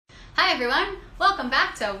Hi everyone, welcome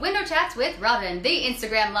back to Window Chats with Robin, the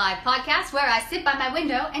Instagram Live podcast where I sit by my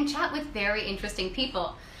window and chat with very interesting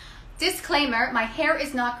people. Disclaimer, my hair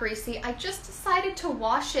is not greasy, I just decided to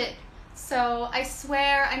wash it, so I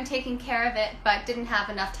swear I'm taking care of it, but didn't have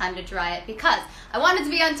enough time to dry it because I wanted to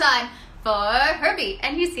be on time for Herbie,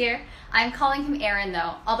 and he's here. I'm calling him Aaron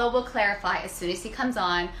though, although we'll clarify as soon as he comes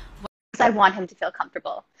on. I want him to feel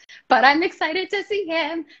comfortable, but I'm excited to see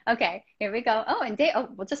him. Okay, here we go. Oh, and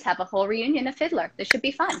we'll just have a whole reunion of Fiddler. This should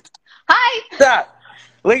be fun. Hi. What's up?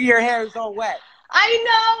 Look at your hair, it's all wet. I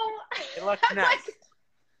know. It looks nice.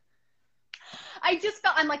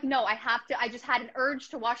 I'm like, no, I have to. I just had an urge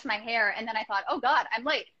to wash my hair, and then I thought, oh God, I'm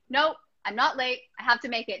late. Nope, I'm not late. I have to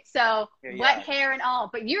make it. So wet hair and all,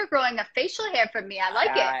 but you're growing a facial hair from me. I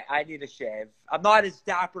like it. I need a shave. I'm not as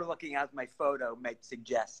dapper looking as my photo might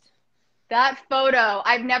suggest. That photo,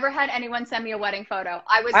 I've never had anyone send me a wedding photo.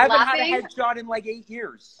 I haven't had a headshot in like 8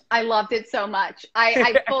 years. I loved it so much.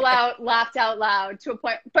 I full out laughed out loud to a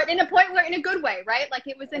point, but in a good way, right? Like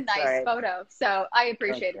it was a nice photo. So I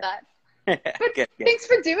appreciated that. But good. Thanks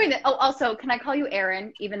for doing it. Oh, also, can I call you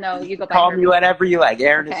Aaron, even though you go by Call me whatever you like.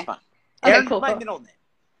 Aaron is fine. Aaron's cool, my middle name.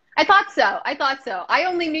 I thought so. I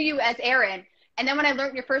only knew you as Aaron. And then when I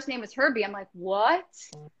learned your first name was Herbie, I'm like, what?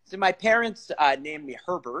 So my parents named me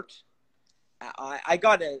Herbert. I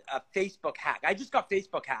got a Facebook hack. I just got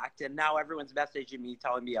Facebook hacked, and now everyone's messaging me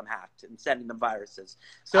telling me I'm hacked and sending them viruses.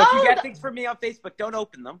 So if you get things from me on Facebook, don't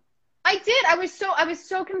open them. I did. I was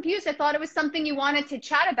so confused. I thought it was something you wanted to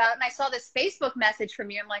chat about, and I saw this Facebook message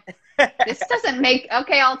from you. I'm like, this doesn't make.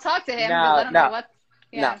 Okay, I'll talk to him. I don't know what.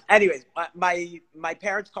 Yeah. No. Anyways, my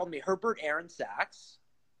parents called me Herbert Aaron Sachs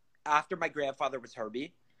after my grandfather was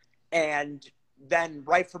Herbie, and then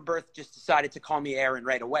right from birth just decided to call me Aaron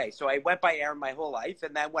right away. So I went by Aaron my whole life.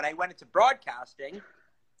 And then when I went into broadcasting,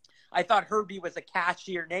 I thought Herbie was a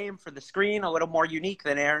catchier name for the screen, a little more unique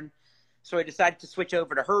than Aaron. So I decided to switch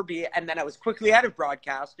over to Herbie. And then I was quickly out of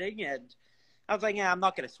broadcasting. And I was like, yeah, I'm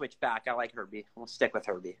not going to switch back. I like Herbie. We'll stick with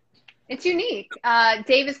Herbie. It's unique.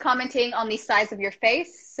 Dave is commenting on the size of your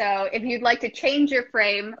face. So if you'd like to change your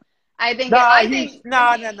frame, I think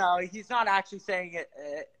no. He's not actually saying it.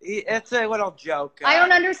 It's a little joke. I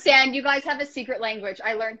don't understand. You guys have a secret language.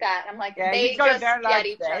 I learned that. I'm like, they just get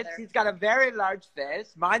each other. He's got a very large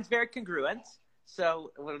face. Mine's very congruent.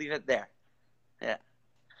 So we'll leave it there. Yeah.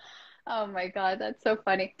 Oh my God, that's so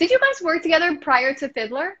funny. Did you guys work together prior to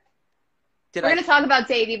Fiddler? We're going to talk about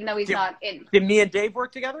Dave, even though he's not in. Did me and Dave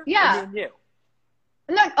work together? Yeah. Or me and you?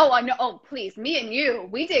 No. Oh, I know. Oh, please. Me and you.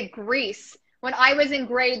 We did Grease. When I was in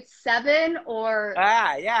grade 7 or...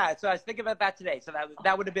 yeah. So I was thinking about that today. So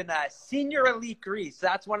that would have been Senior Elite Grease.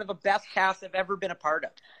 That's one of the best casts I've ever been a part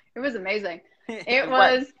of. It was amazing. It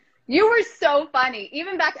was... You were so funny.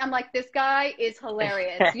 Even back, I'm like, this guy is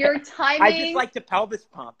hilarious. Your timing... I just like the pelvis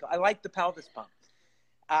pump. I like the pelvis pump.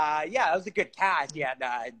 Yeah, it was a good cast. You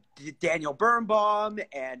had Daniel Birnbaum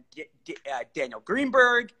and Daniel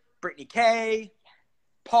Greenberg, Brittany Kay,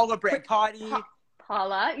 Paula Brancotti.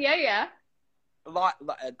 Paula, yeah.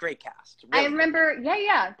 A great cast. Really. I remember,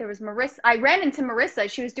 there was Marissa. I ran into Marissa.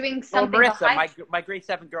 She was doing something. Marissa, my grade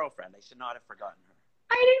 7 girlfriend. I should not have forgotten her.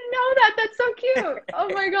 I didn't know that. That's so cute. Oh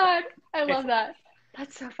my God. I love that.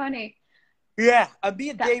 That's so funny. Yeah. Me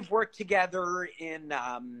and Dave worked together in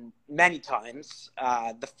many times.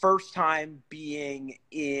 The first time being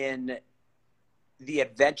in The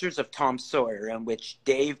Adventures of Tom Sawyer, in which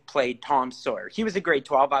Dave played Tom Sawyer. He was in grade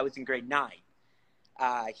 12. I was in grade 9.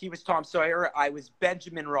 He was Tom Sawyer. I was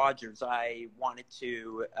Benjamin Rogers. I wanted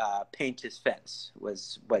to paint his fence.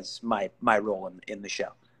 Was my role in the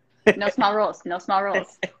show. No small roles. No small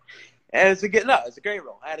roles. It was a great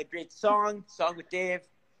role. I had a great song with Dave.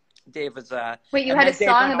 Dave was Wait, you had a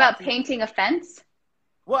song about painting a fence?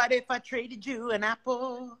 What if I traded you an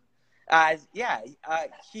apple?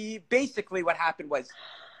 He basically, what happened was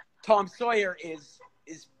Tom Sawyer is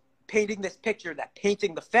painting this picture that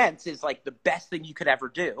painting the fence is like the best thing you could ever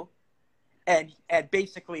do. And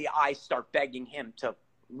basically I start begging him to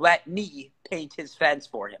let me paint his fence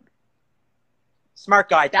for him. Smart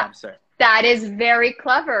guy, Tom Sawyer. That is very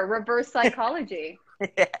clever. Reverse psychology.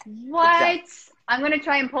 Yeah, what? Exactly. I'm going to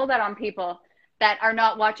try and pull that on people that are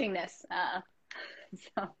not watching this. I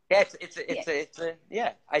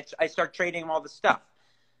start trading him all the stuff.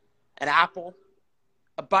 An apple,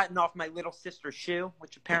 a button off my little sister's shoe,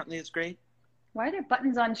 which apparently is great. Why are there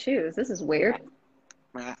buttons on shoes? This is weird.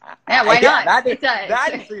 Yeah, why not? That is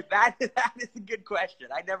a good question.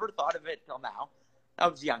 I never thought of it till now. I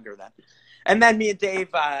was younger then. And then me and Dave,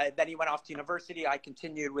 then he went off to university. I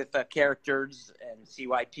continued with characters and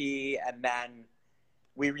CYP. And then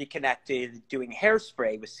we reconnected doing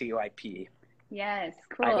Hairspray with CYP. Yes,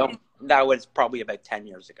 cool. That was probably about 10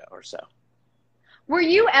 years ago or so. Were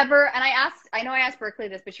you ever, and I know I asked Berkeley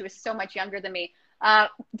this, but she was so much younger than me. Were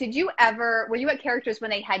you at Characters when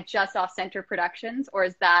they had just Off Center Productions, or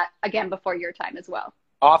is that, again, before your time as well?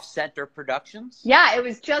 Off Center Productions? Yeah, it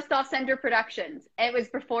was just Off Center Productions. It was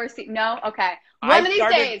before, no? Okay. One of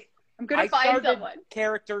these days, I'm going to find someone.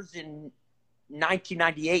 Characters in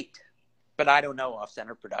 1998, but I don't know Off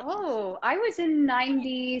Center Productions. Oh, I was in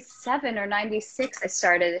 97 or 96 I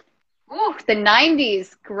started. Oh, the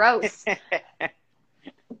 90s. Gross.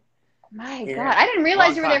 My God, I didn't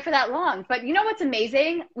realize you were there for that long. But you know what's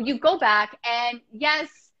amazing? You go back and yes,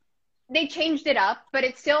 they changed it up, but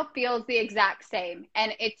it still feels the exact same.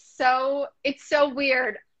 And it's so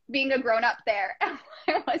weird being a grown up there. I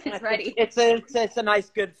wasn't ready. It's a nice,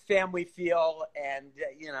 good family feel. And,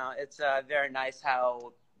 you know, it's very nice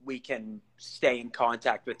how we can stay in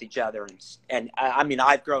contact with each other. And I mean,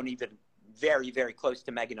 I've grown even very, very close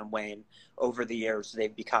to Megan and Wayne over the years.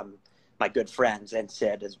 They've become my good friends, and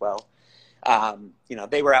Sid as well. You know,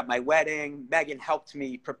 they were at my wedding. Megan helped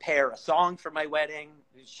me prepare a song for my wedding.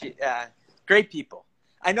 Great people.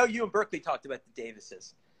 I know you and Berkeley talked about the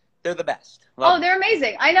Davises. They're the best. They're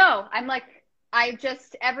amazing. I know.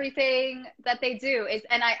 Everything that they do is,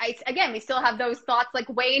 and again, we still have those thoughts like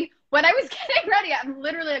Wayne. When I was getting ready, I'm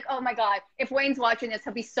literally like, oh my God, if Wayne's watching this,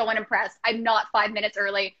 he'll be so unimpressed. I'm not 5 minutes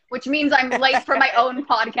early, which means I'm late for my own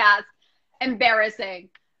podcast. Embarrassing,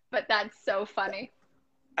 but that's so funny.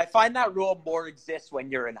 I find that rule more exists when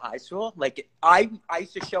you're in high school. Like I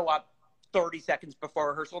used to show up 30 seconds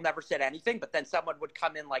before rehearsal, never said anything, but then someone would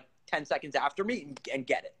come in like 10 seconds after me and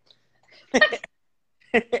get it.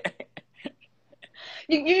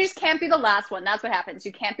 You just can't be the last one. That's what happens.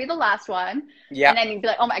 You can't be the last one. Yeah. And then you'd be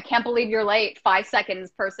like, oh, I can't believe you're late. 5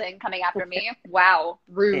 seconds person coming after me. Wow.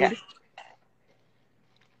 Rude. Yeah.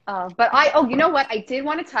 But you know what? I did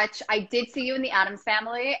want to touch. I did see you in the Addams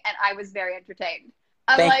Family, and I was very entertained.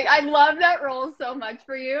 I love that role so much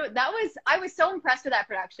for you. I was so impressed with that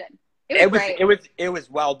production. It was great. It was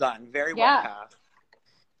well done. Very well cast.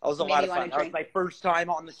 It was a lot of fun. That was my first time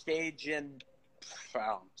on the stage in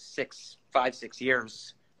 5-6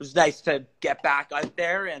 years. It was nice to get back out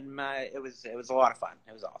there, and it was a lot of fun.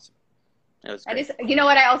 It was awesome. It was great. You know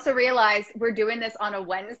what? I also realized we're doing this on a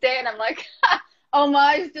Wednesday, and I'm like,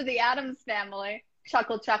 homage to the Addams Family.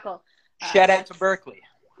 Chuckle, chuckle. Shout out to Berkeley.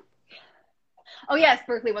 Oh, yes.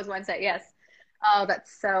 Berkeley was Wednesday. Yes. Oh,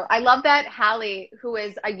 that's so. I love that Hallie, who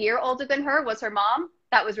is a year older than her, was her mom.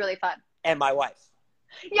 That was really fun. And my wife.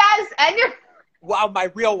 Yes. And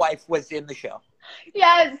my real wife was in the show.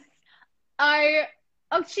 Yes. I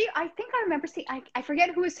think I remember seeing, I forget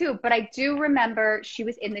who was who, but I do remember she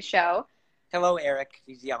was in the show. Hello, Eric.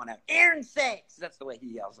 He's yelling out, Aaron Sakes. That's the way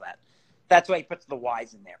he yells that. That's why he puts the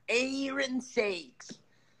Y's in there. Aaron Sakes.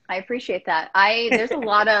 I appreciate that. There's a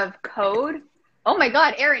lot of code. Oh my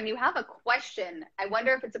God, Aaron, you have a question. I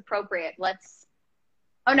wonder if it's appropriate.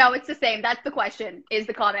 Oh no, it's the same. That's the question, is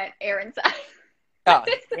the comment, Aaron Sakes. Oh,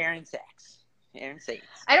 it's Aaron Sakes. Aaron Sakes.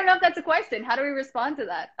 I don't know if that's a question. How do we respond to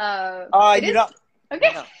that? You know.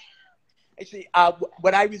 Okay. No. Actually,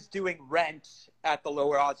 when I was doing Rent at the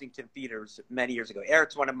Lower Ossington Theaters many years ago,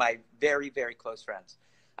 Eric's one of my very, very close friends.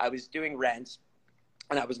 I was doing Rent,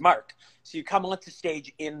 and I was Mark. So you come onto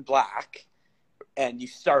stage in black, and you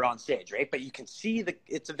start on stage, right? But you can see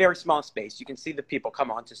it's a very small space. You can see the people come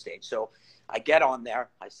onto stage. So I get on there.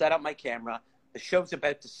 I set up my camera. The show's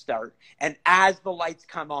about to start. And as the lights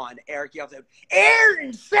come on, Eric yells out,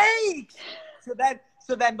 Aaron Sakes!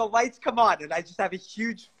 So then the lights come on, and I just have a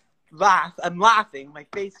huge laugh. I'm laughing. My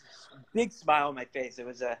face, big smile on my face. That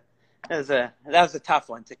was a tough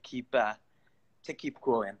one to keep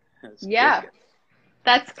cool in. Yeah.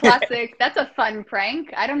 That's classic. That's a fun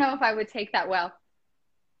prank. I don't know if I would take that well.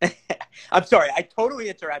 I'm sorry. I totally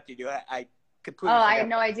interrupted you. I completely I had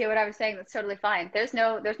no idea what I was saying. That's totally fine. There's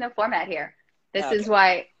no format here. This is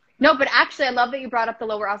why. No, but actually, I love that you brought up the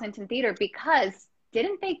Lower Ossington Theater, because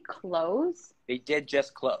didn't they close? They did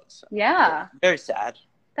just close. Yeah. Very sad.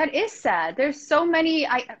 That is sad. There's so many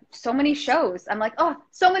shows. I'm like, oh,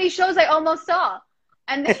 so many shows I almost saw.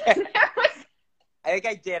 And there was... I think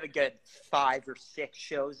I did a good 5 or 6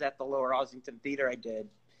 shows at the Lower Ossington Theater. I did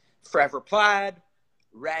Forever Plaid,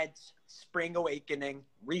 Reds, Spring Awakening,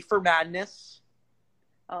 Reefer Madness.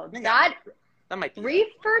 Oh, that might be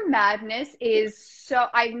Reefer Madness is so...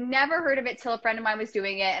 I've never heard of it till a friend of mine was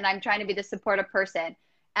doing it, and I'm trying to be the supportive person.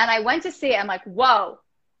 And I went to see it. I'm like, whoa,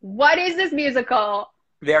 what is this musical?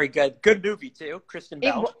 Very good. Good movie, too. Kristen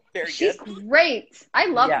Bell. Very She's good. Great. I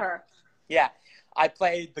love her. Yeah. I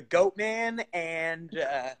played the Goat Man and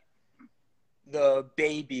the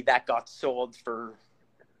baby that got sold for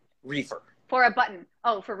Reefer. For a button.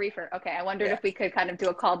 Oh, for Reefer. Okay, I wondered if we could kind of do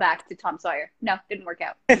a callback to Tom Sawyer. No, didn't work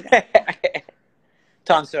out. Okay.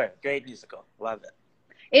 Tom Sawyer, great musical. Love it.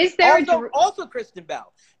 Is there also Kristen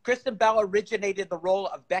Bell? Kristen Bell originated the role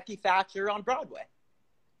of Becky Thatcher on Broadway.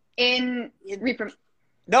 In Reefer?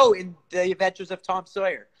 No, in The Adventures of Tom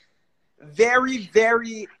Sawyer. Very,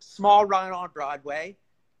 very small run on Broadway.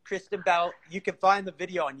 Kristen Bell, you can find the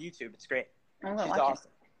video on YouTube. It's great. She's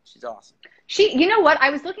awesome. She's awesome. You know what? I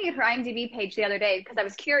was looking at her IMDb page the other day because I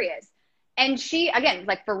was curious. And she, again,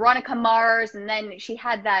 like Veronica Mars, and then she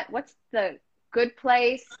had that, what's the Good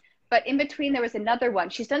Place? But in between, there was another one.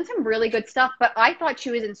 She's done some really good stuff, but I thought she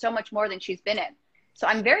was in so much more than she's been in. So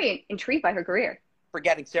I'm very intrigued by her career.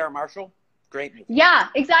 Forgetting Sarah Marshall, great movie. Yeah,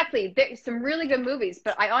 exactly. There's some really good movies,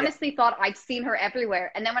 but I honestly thought I'd seen her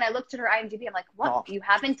everywhere. And then when I looked at her IMDb, I'm like, what? Oh. You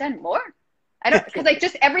haven't done more? I don't, because like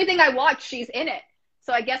just everything I watch, she's in it.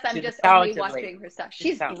 So I guess I'm just only watching her stuff.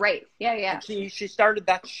 She's great. Yeah, yeah. And she started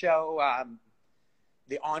that show,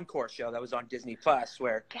 the Encore show that was on Disney Plus,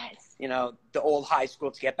 where you know the old high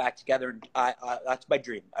school to get back together. And that's my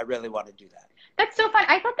dream. I really want to do that. That's so fun.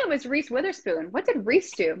 I thought that was Reese Witherspoon. What did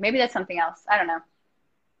Reese do? Maybe that's something else. I don't know.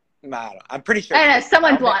 I'm pretty sure. I don't know.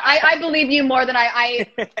 Someone blonde. I believe you more than I.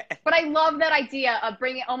 But I love that idea of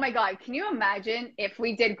bringing. Oh my God! Can you imagine if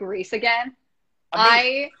we did Grease again?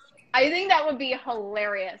 Amazing. I think that would be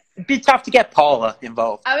hilarious. It'd be tough to get Paula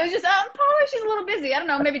involved. I was just, Paula, she's a little busy. I don't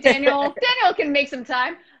know. Maybe Daniel. Daniel can make some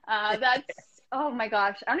time. Oh my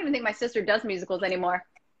gosh. I don't even think my sister does musicals anymore,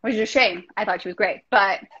 which is a shame. I thought she was great.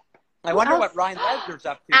 But I wonder what Ryan Lesnar's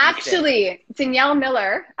up to. Actually, Danielle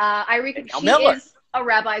Miller. She is a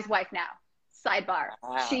rabbi's wife now. Sidebar.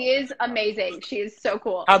 Wow. She is amazing. She is so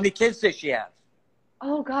cool. How many kids does she have?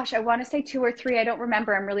 Oh gosh, I want to say 2 or 3. I don't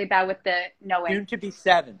remember. I'm really bad with the knowing. Soon to be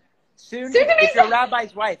 7. Soon if you're a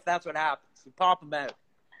rabbi's wife, that's what happens. You pop them out.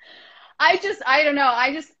 I don't know.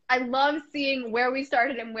 I love seeing where we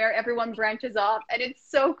started and where everyone branches off, and it's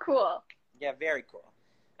so cool. Yeah, very cool.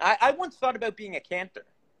 I once thought about being a cantor.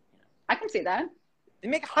 I can see that. They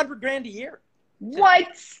make $100,000 a year. What?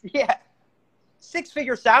 Yeah,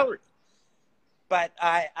 6-figure salary. But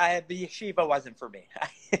the yeshiva wasn't for me.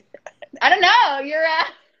 I don't know. You're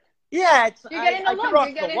getting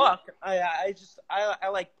the look. I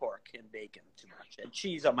like pork and bacon too much, and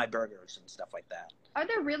cheese on my burgers and stuff like that. Are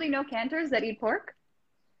there really no cantors that eat pork?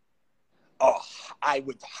 Oh, I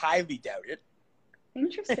would highly doubt it.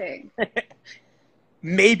 Interesting.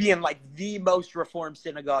 Maybe in like the most reformed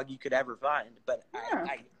synagogue you could ever find, but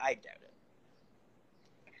I doubt it.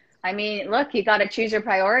 I mean, look, you got to choose your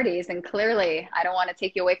priorities, and clearly, I don't want to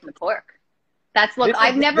take you away from the pork.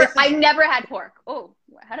 I've never had pork. Oh,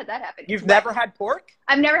 how did that happen? You've never had pork?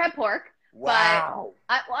 I've never had pork. Wow.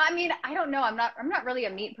 But I mean, I don't know. I'm not really a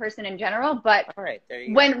meat person in general, but all right, there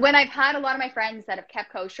you go. When I've had a lot of my friends that have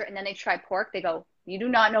kept kosher and then they try pork, they go, "You do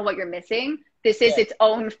not know what you're missing. This is its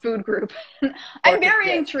own food group." I'm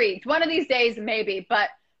very intrigued. One of these days, maybe.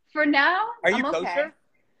 But for now, are you kosher?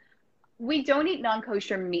 We don't eat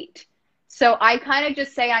non-kosher meat. So I kind of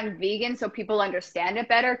just say I'm vegan so people understand it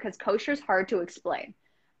better, because kosher is hard to explain.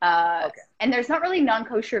 And there's not really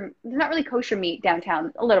kosher meat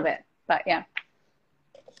downtown, a little bit, but yeah.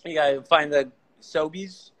 You gotta find the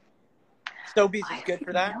Sobeys. Sobeys is good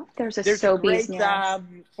for that. There's Sobeys.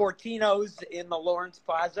 Great Fortino's in the Lawrence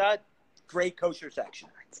Plaza. Great kosher section.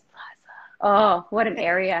 Lawrence Plaza. Oh, what an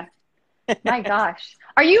area. My gosh.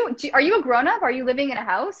 Are you a grown-up? Are you living in a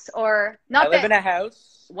house or not? I live in a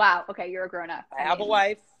house. Wow. Okay. You're a grown-up. I have a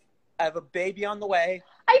wife. I have a baby on the way.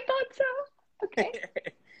 I thought so. Okay.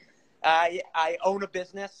 I own a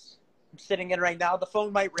business. I'm sitting in right now. The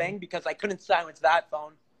phone might ring because I couldn't silence that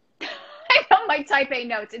phone. I don't might type A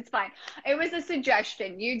notes. It's fine. It was a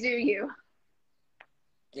suggestion. You do you.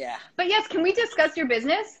 Yeah. But yes, can we discuss your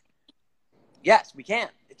business? Yes, we can.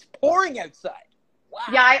 It's pouring outside. Wow.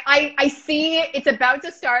 Yeah, I see it's about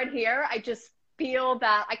to start here. I just feel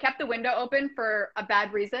that I kept the window open for a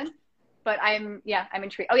bad reason, but I'm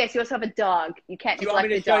intrigued. Oh yes, you also have a dog. You can't. Do you want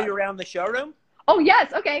me to show you around the showroom? Oh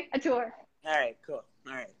yes, okay, a tour. All right, cool.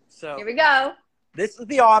 All right, so here we go. This is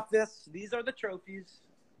the office. These are the trophies.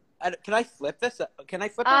 Can I flip this? Can I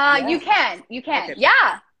flip it? Yeah. You can. Okay.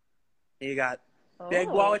 Yeah. You got big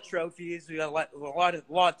wall of trophies. We got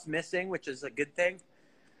lots missing, which is a good thing.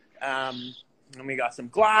 And we got some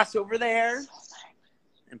glass over there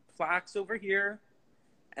and plaques over here.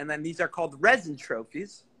 And then these are called resin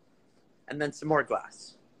trophies. And then some more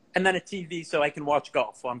glass. And then a TV so I can watch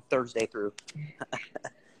golf on Thursday through.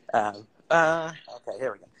 Okay,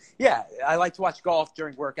 here we go. Yeah, I like to watch golf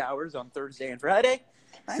during work hours on Thursday and Friday.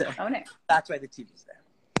 So Own it. that's why the TV's there.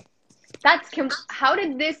 How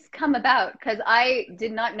did this come about? Because I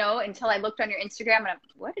did not know until I looked on your Instagram and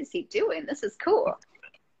what is he doing? This is cool.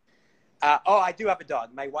 I do have a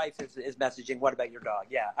dog. My wife is messaging, what about your dog?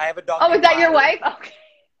 Yeah, I have a dog. Oh, is that your wife? Okay.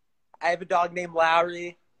 I have a dog named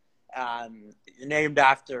Lowry, named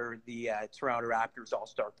after the Toronto Raptors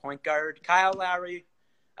all-star point guard, Kyle Lowry,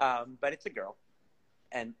 but it's a girl.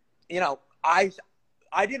 And, I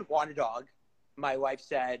didn't want a dog. My wife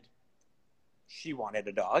said she wanted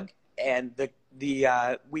a dog. And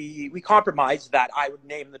we compromised that I would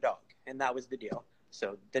name the dog, and that was the deal.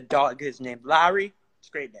 So the dog is named Lowry. It's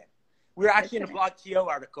a great name. We were actually in a Blog TO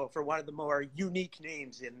article for one of the more unique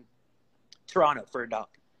names in Toronto for a dog.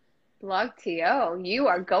 Blog TO, you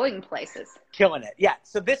are going places. Killing it. Yeah.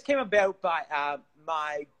 So this came about by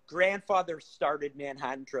my grandfather started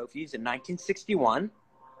Manhattan Trophies in 1961.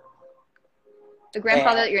 The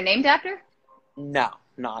grandfather that you're named after? No,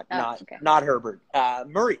 not Herbert.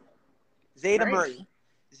 Murray. Zeta Murray.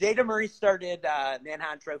 Zeta Murray started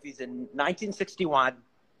Manhattan Trophies in 1961.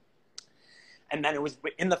 And then it was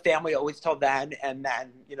in the family always till then. And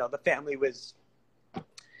then, the family was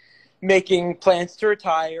making plans to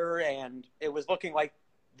retire. And it was looking like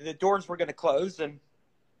the doors were going to close. And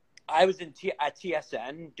I was at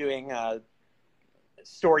TSN doing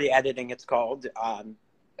story editing, it's called.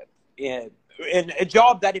 In a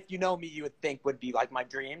job that, if you know me, you would think would be like my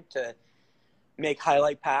dream, to make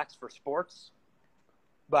highlight packs for sports.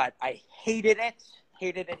 But I hated it.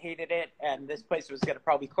 And this place was going to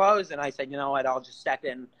probably close. And I said, you know what, I'll just step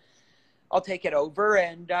in. I'll take it over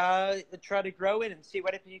and try to grow it and see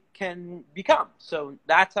what it can become. So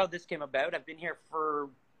that's how this came about. I've been here for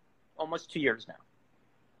almost 2 years now.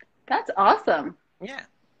 That's awesome. Yeah.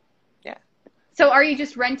 So are you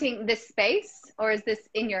just renting this space, or is this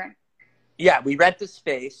in your... Yeah, we rent the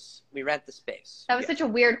space. That was such a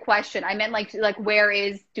weird question. I meant like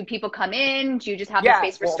do people come in? Do you just have the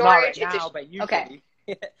space for storage? Not right now, but usually. Okay.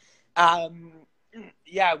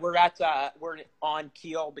 We're on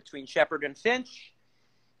Keel between Shepherd and Finch.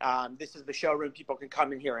 This is the showroom. People can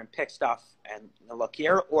come in here and pick stuff and look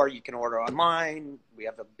here, or you can order online. We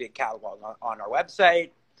have a big catalog on our website.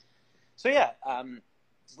 So yeah,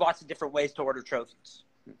 there's lots of different ways to order trophies.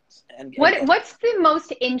 What's the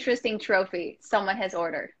most interesting trophy someone has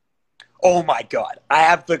ordered? Oh my God, I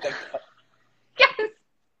have the. Yes.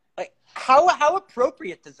 Like, how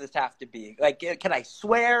appropriate does this have to be? Like, can I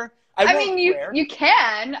swear? I mean, you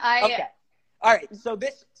can. Okay. All right. So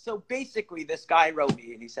basically, this guy wrote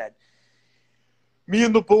me and he said, "Me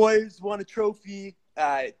and the boys want a trophy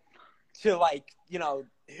to, like,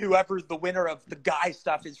 whoever the winner of the guy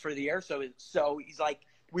stuff is for the year." So he's like,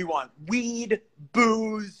 "We want weed,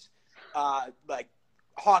 booze, like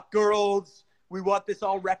hot girls. We want this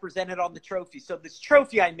all represented on the trophy." So this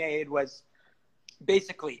trophy I made was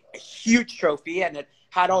basically a huge trophy, and it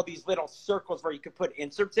had all these little circles where you could put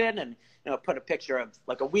inserts in, and put a picture of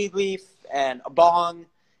like a weed leaf and a bong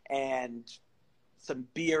and some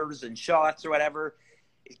beers and shots or whatever.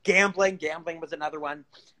 Gambling was another one.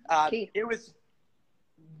 It was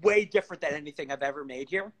way different than anything I've ever made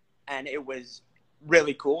here, and it was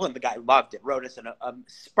really cool, and the guy loved it. Wrote us a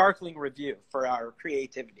sparkling review for our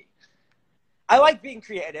creativity. I like being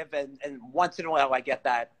creative, and once in a while I get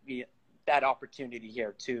that opportunity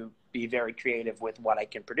here to be very creative with what I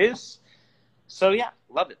can produce. So yeah,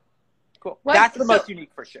 love it. Cool. That's the most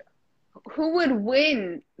unique for sure. Who would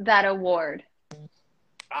win that award?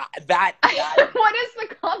 What is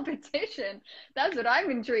the competition? That's what I'm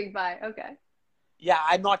intrigued by. Okay. Yeah,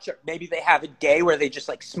 I'm not sure. Maybe they have a day where they just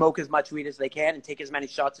like smoke as much weed as they can and take as many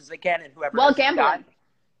shots as they can, and whoever gambling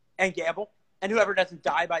and gamble, and whoever doesn't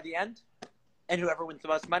die by the end, and whoever wins the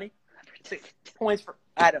most money. Points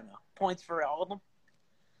for all of them.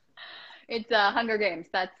 It's Hunger Games.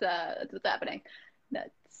 That's what's happening.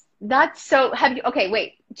 That's so. Okay,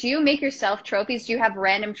 wait. Do you make yourself trophies? Do you have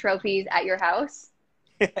random trophies at your house?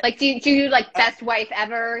 Like, do you like best wife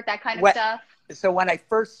ever, that kind of stuff? So when I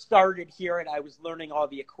first started here and I was learning all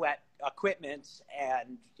the equipment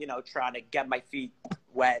and, trying to get my feet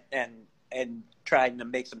wet and trying to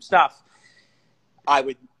make some stuff, I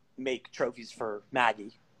would make trophies for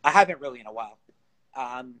Maggie. I haven't really in a while.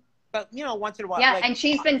 But, once in a while. Yeah, and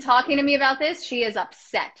she's been talking to me about this. She is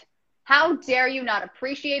upset. How dare you not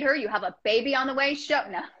appreciate her? You have a baby on the way.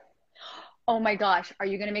 No. Oh my gosh. Are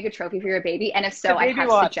you going to make a trophy for your baby? And if so, I have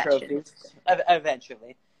suggestions.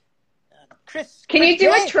 Eventually. Chris, can you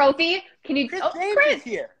do a trophy? Can you? Chris is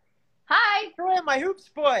here. Hi. Who am I, Hoops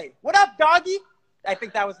boy? What up, doggy? I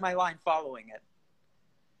think that was my line following it.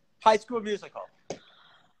 High School Musical.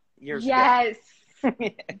 years Yes. ago.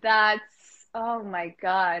 That's, oh my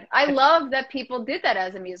God. I love that people did that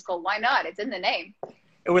as a musical. Why not? It's in the name.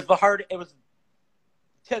 It was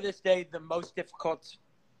to this day the most difficult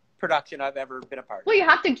production I've ever been a part of. Well, you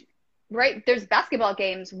have to, right? There's basketball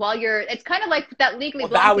games while it's kind of like that Legally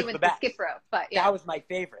Well, that Blonde was thing the with the best. skip rope. But yeah. That was my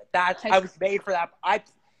favorite. I was made for that.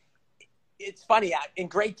 It's funny. In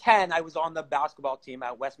grade 10, I was on the basketball team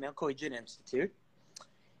at Westmount Collegiate Institute.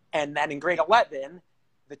 And then in grade 11,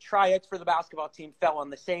 the tryouts for the basketball team fell on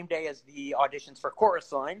the same day as the auditions for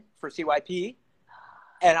Chorus Line for CYP.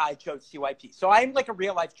 And I chose CYP. So I'm like a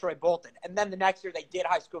real life Troy Bolton. And then the next year they did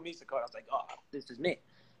High School Musical. And I was like, oh, this is me.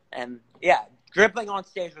 And yeah, dribbling on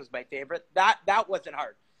stage was my favorite. That wasn't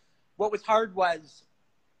hard. What was hard was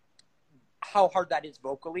how hard that is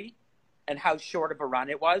vocally and how short of a run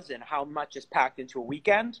it was and how much is packed into a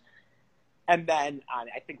weekend. And then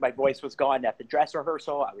I think my voice was gone at the dress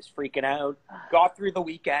rehearsal. I was freaking out. Got through the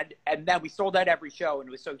weekend. And then we sold out every show. And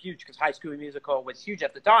it was so huge because High School Musical was huge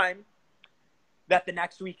at the time that the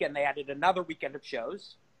next weekend they added another weekend of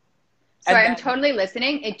shows. Sorry, I'm totally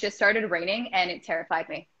listening. It just started raining and it terrified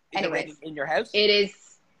me. Is it raining in your house? It is.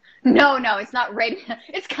 No, it's not raining.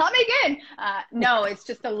 It's coming in. No, it's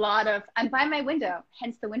just a lot of, I'm by my window,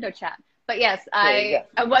 hence the window chat. But yes, I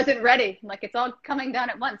wasn't ready. Like it's all coming down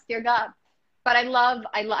at once, dear God. But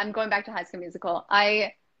I'm going back to High School Musical.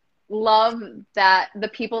 I love that the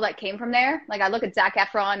people that came from there, like I look at Zac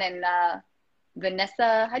Efron and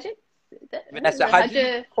Vanessa Hudgens,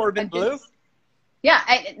 Corbin Bleu. Yeah,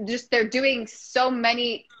 they're doing so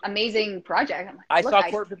many amazing projects. I saw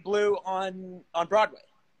Corbin Bleu on Broadway.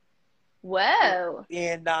 Whoa!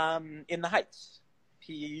 In the Heights,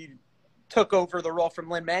 he took over the role from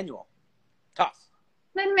Lin-Manuel. Tough.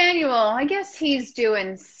 Lin-Manuel, I guess he's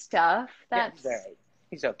doing stuff. That's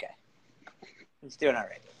He's okay. He's doing all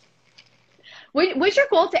right. Was your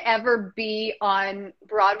goal to ever be on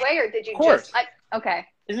Broadway, or did you just? Okay.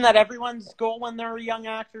 Isn't that everyone's goal when they're a young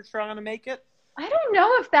actor trying to make it? I don't know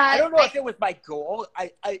if that. I don't know if it was my goal.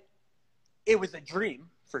 It was a dream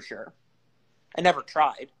for sure. I never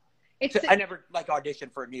tried. I never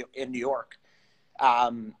auditioned for in New York.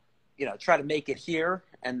 Try to make it here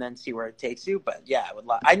and then see where it takes you. But yeah, I would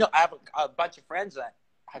love. I have a bunch of friends that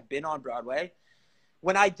have been on Broadway.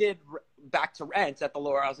 When I did Back to Rent at the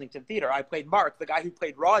Lower Oslington Theater, I played Mark, the guy who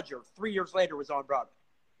played Roger. 3 years later, was on Broadway.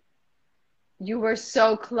 You were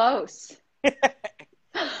so close.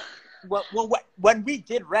 Well, when we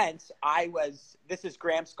did Rent, this is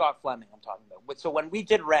Graham Scott Fleming I'm talking about. So when we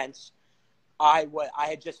did Rent, I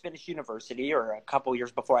had just finished university, or a couple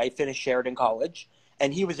years before I finished Sheridan College,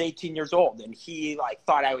 and he was 18 years old, and he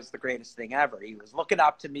thought I was the greatest thing ever. He was looking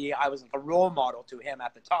up to me. I was a role model to him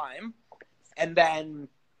at the time, and then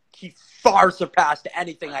he far surpassed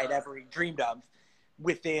anything I'd ever dreamed of.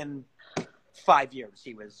 Within 5 years,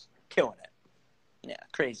 he was killing it. Yeah,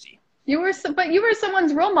 crazy. But you were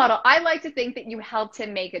someone's role model. I like to think that you helped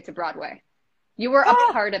him make it to Broadway. You were a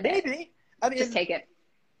part of it. Maybe. I mean, just take it.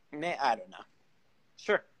 I don't know.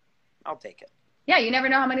 Sure, I'll take it. Yeah, you never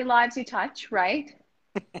know how many lives you touch, right?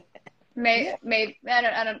 I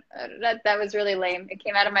don't. That was really lame. It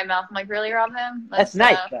came out of my mouth. I'm like, really, Robin? That's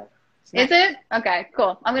nice. Though. Is it? Okay,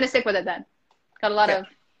 cool. I'm gonna stick with it then. Got a lot of.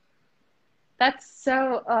 That's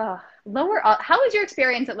so. How was your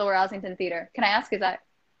experience at Lower Oslington Theater? Can I ask? Is that?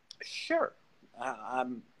 Sure.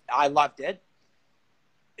 I loved it.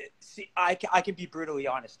 See, I can be brutally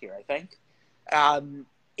honest here, I think.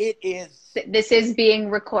 It is... This is being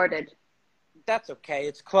recorded. That's okay.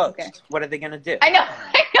 It's closed. Okay. What are they going to do? I know.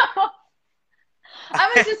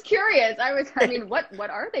 I was just curious. What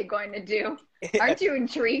are they going to do? Aren't you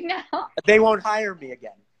intrigued now? They won't hire me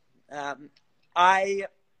again. Lower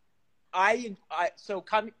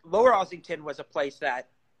Oslington was a place that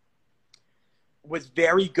was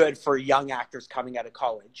very good for young actors coming out of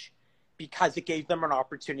college because it gave them an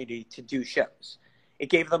opportunity to do shows. It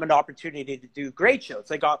gave them an opportunity to do great shows.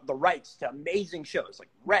 They got the rights to amazing shows like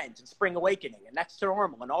Rent and Spring Awakening and Next to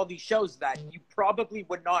Normal and all these shows that you probably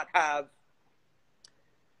would not have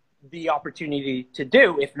the opportunity to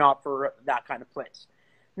do if not for that kind of place.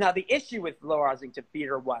 Now, the issue with Lower Oslington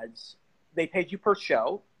Theater was they paid you per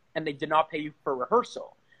show and they did not pay you for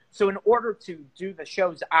rehearsal. So in order to do the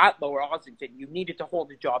shows at Lower Oslington, you needed to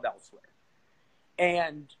hold a job elsewhere.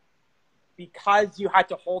 And because you had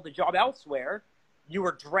to hold a job elsewhere, you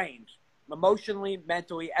were drained emotionally,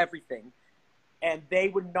 mentally, everything. And they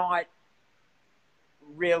would not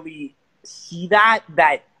really see that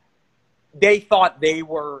they thought they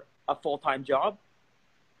were a full-time job,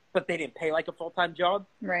 but they didn't pay like a full-time job.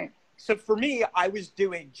 Right. So for me, I was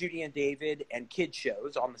doing Judy and David and kids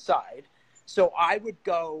shows on the side. So I would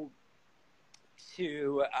go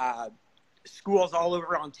to schools all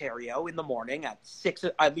over Ontario in the morning at 6.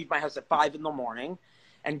 I'd leave my house at 5 in the morning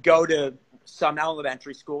and go to some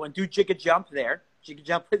elementary school and do Jigga Jump there. Jigga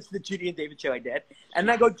Jump was the Judy and David show I did. And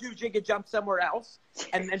then go do Jigga Jump somewhere else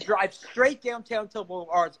and then drive straight downtown to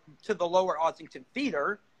the Lower Ossington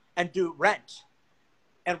Theater and do Rent.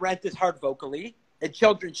 And Rent is hard vocally. And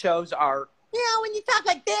children's shows are, when you talk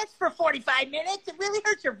like this for 45 minutes, it really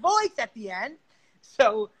hurts your voice at the end.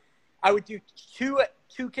 So I would do two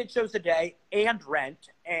kid shows a day and Rent.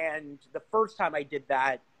 And the first time I did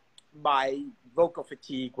that, my vocal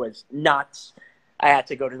fatigue was nuts. I had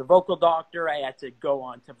to go to the vocal doctor. I had to go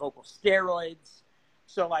on to vocal steroids.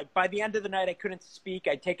 So, like, by the end of the night, I couldn't speak.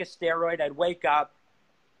 I'd take a steroid. I'd wake up,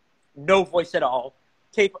 no voice at all.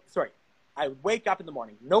 I would wake up in the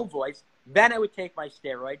morning, no voice. Then I would take my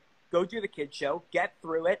steroid, go do the kids show, get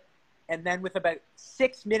through it. And then with about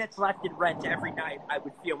 6 minutes left in Rent every night, I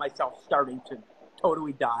would feel myself starting to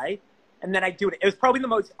totally die. And then I'd do it. It was probably the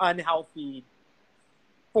most unhealthy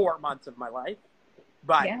 4 months of my life.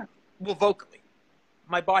 But, vocally.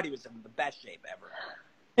 My body was in the best shape ever.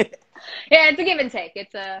 Yeah, it's a give and take.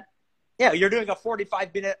 Yeah, you're doing a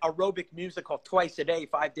 45-minute aerobic musical twice a day,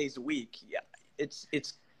 5 days a week. Yeah, it's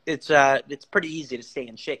pretty easy to stay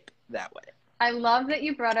in shape that way. I love that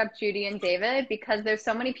you brought up Judy and David because there's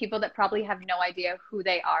so many people that probably have no idea who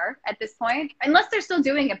they are at this point, unless they're still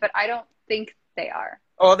doing it, but I don't think they are.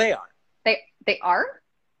 Oh, they are. They are?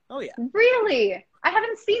 Oh, yeah. Really? I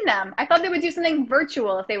haven't seen them. I thought they would do something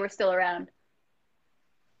virtual if they were still around.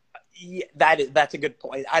 Yeah, that's a good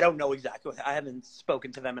point. I don't know exactly. I haven't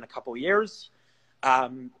spoken to them in a couple of years.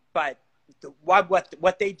 But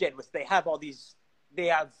what they did was they have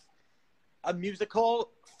a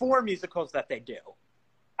musical, 4 musicals that they do.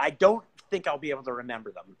 I don't think I'll be able to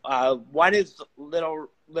remember them. One is Little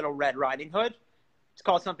Red Riding Hood. It's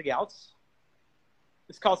called something else.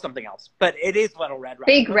 But it is Little Red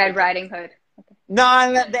Riding Hood. Big Red Riding Hood. Okay.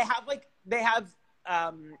 No, they have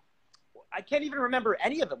I can't even remember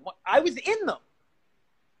any of them. I was in them.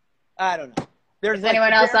 I don't know. Is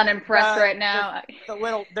anyone else unimpressed right now?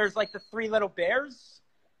 There's like the 3 Little Bears.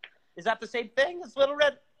 Is that the same thing as Little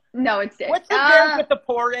Red? No, it's different. What's the bears with the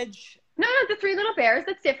porridge? No, the 3 Little Bears.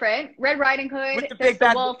 That's different. Red Riding Hood. With the there's big the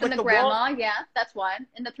bad wolf and the grandma. Wolf? Yeah, that's one.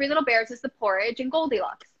 And the 3 Little Bears is the porridge and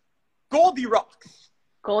Goldilocks. Goldilocks,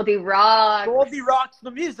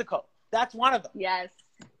 the musical. That's one of them. Yes.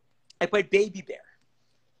 I played Baby Bear.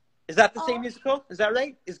 Is that the same musical? Is that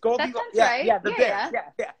right? Is Goldilocks? That sounds right. Yeah, the bear.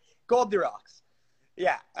 Yeah. Goldilocks.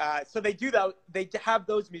 Yeah. So they do those. They have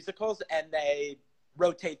those musicals, and they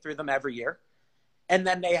rotate through them every year. And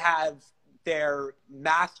then they have their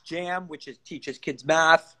math jam, which teaches kids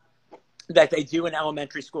math, that they do in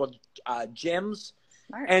elementary school gyms,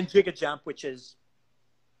 Smart. And Jigga Jump, which is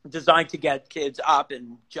designed to get kids up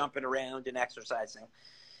and jumping around and exercising,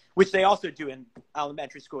 which they also do in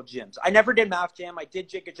elementary school gyms. I never did Math Jam. I did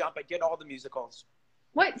Jigga Jump. I did all the musicals.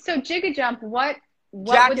 What? So Jigga Jump, what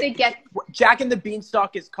would they get? Jack and the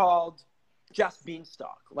Beanstalk is called just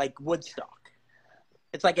Beanstalk, like Woodstock.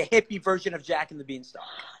 It's like a hippie version of Jack and the Beanstalk.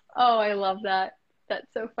 Oh, I love that.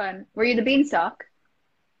 That's so fun. Were you the Beanstalk?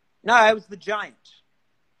 No, I was the Giant.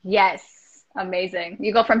 Yes. Amazing.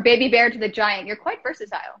 You go from Baby Bear to the Giant. You're quite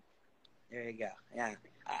versatile. There you go. Yeah.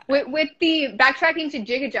 With the backtracking to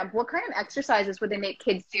Jigga Jump, what kind of exercises would they make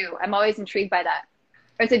kids do? I'm always intrigued by that.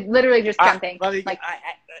 Or is it literally just jumping?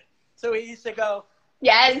 So we used to go,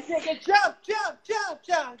 yes. Jigga jump, jump, jump,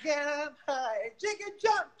 jump, get up high. Jigga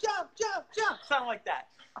jump, jump, jump, jump. Something like that.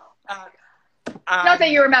 Not that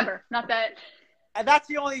you remember. Not that. And that's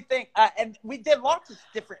the only thing. And we did lots of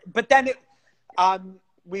different, but then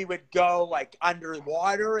we would go like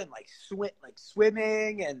underwater and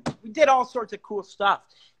swimming, and we did all sorts of cool stuff.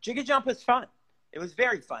 Jigga Jump was fun. It was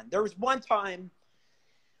very fun. There was one time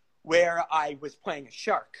where I was playing a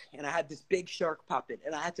shark, and I had this big shark puppet,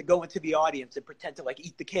 and I had to go into the audience and pretend to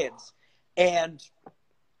eat the kids. And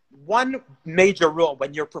one major rule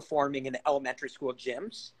when you're performing in elementary school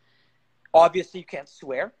gyms, obviously you can't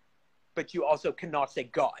swear, but you also cannot say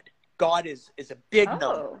God. God is a big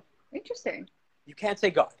no. Oh, interesting. You can't say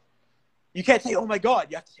God. You can't say, oh my God.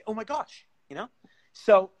 You have to say, oh my gosh,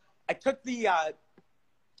 So I took the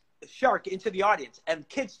shark into the audience, and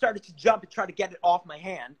kids started to jump and try to get it off my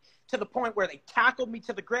hand to the point where they tackled me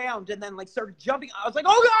to the ground and then started jumping. I was like,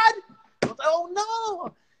 oh God! I was like, oh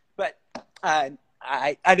no! But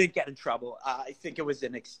I didn't get in trouble. I think it was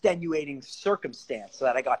an extenuating circumstance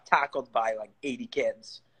that I got tackled by 80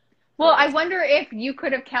 kids. Well, I wonder if you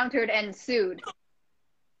could have countered and sued.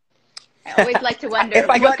 I always like to wonder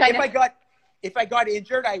if I got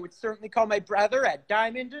injured, I would certainly call my brother at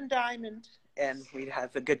Diamond and Diamond, and we'd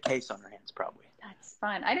have a good case on our hands probably. That's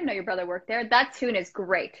fun. I didn't know your brother worked there. That tune is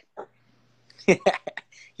great.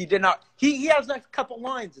 He did not. He has a couple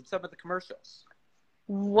lines in some of the commercials.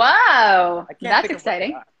 Wow, I can't that's think of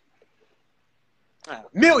exciting.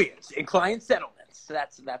 Millions in client settlements. So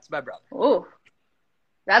that's my brother. Ooh,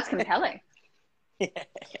 that's compelling.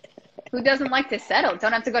 Who doesn't like to settle?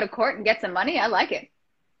 Don't have to go to court and get some money. I like it.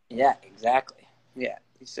 Yeah, exactly. Yeah.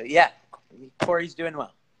 So yeah, Corey's doing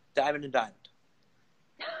well. Diamond and Diamond.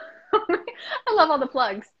 I love all the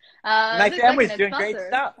plugs. My this family's segment doing is great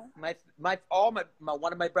sponsored. stuff.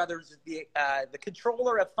 One of my brothers is the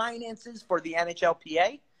controller of finances for the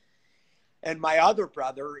NHLPA, and my other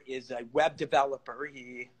brother is a web developer.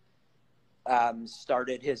 He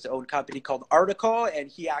started his own company called Article,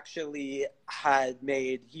 and he actually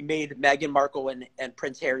made Meghan Markle and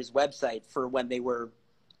Prince Harry's website for when they were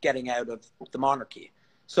getting out of the monarchy.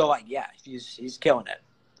 So like, yeah, he's killing it.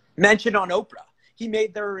 Mentioned on Oprah. He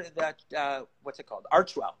made what's it called?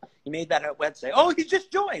 Archwell. He made that website. Oh, he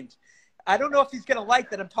just joined. I don't know if he's gonna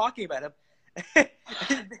like that I'm talking about him. So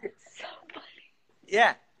funny.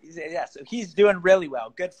 Yeah, so he's doing really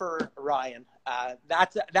well. Good for Ryan.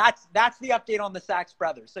 That's the update on the Sachs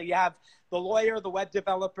brothers. So you have the lawyer, the web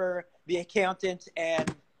developer, the accountant,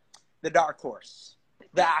 and the dark horse,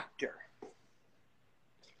 the actor.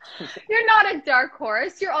 You're not a dark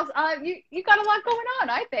horse. You're also you got a lot going on.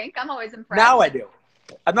 I think I'm always impressed. Now I do.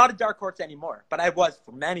 I'm not a dark horse anymore, but I was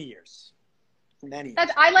for many years.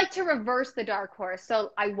 I like to reverse the dark horse.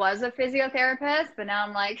 So I was a physiotherapist, but now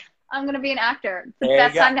I'm like, I'm gonna be an actor. It's the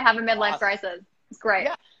best time to have a midlife crisis. It's great.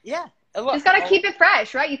 Yeah. Look, just gotta keep it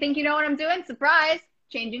fresh, right? You think you know what I'm doing? Surprise!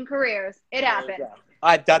 Changing careers. It happened.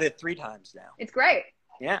 I've done it 3 times now. It's great.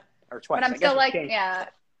 Yeah, or twice. But I'm still like, yeah.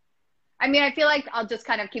 I mean, I feel like I'll just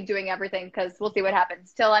kind of keep doing everything because we'll see what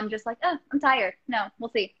happens. Till I'm just like, oh, I'm tired. No,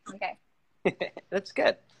 we'll see. Okay. That's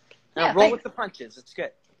good. Now Yeah, roll thanks. with the punches. It's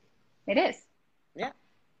good. It is. Yeah.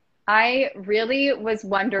 I really was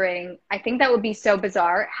wondering, I think that would be so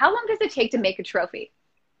bizarre. How long does it take to make a trophy?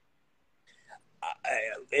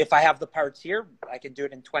 If I have the parts here, I can do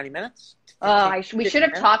it in 20 minutes. Oh, we should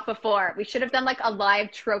have talked before. We should have done like a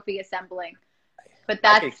live trophy assembling. But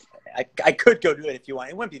that's... I could go do it if you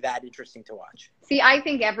want. It wouldn't be that interesting to watch. See, I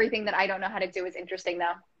think everything that I don't know how to do is interesting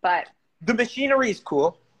though. But the machinery is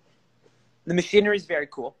cool. The machinery is very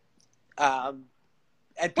cool. And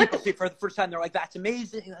people see it for the first time, they're like, "That's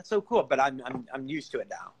amazing! That's so cool." But I'm used to it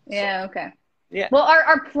now. Yeah. So, Okay. Yeah. Well,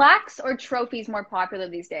 are plaques or trophies more popular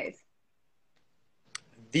these days?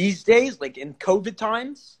 These days, like in COVID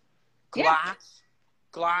times, glass,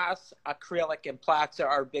 acrylic, and plaques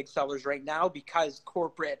are big sellers right now because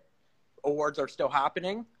corporate awards are still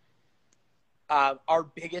happening. Our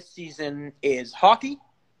biggest season is hockey,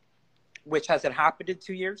 which hasn't happened in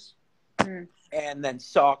 2 years, and then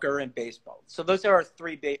soccer and baseball. So those are our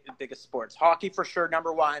 3 biggest sports. Hockey for sure,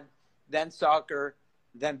 number 1, then soccer,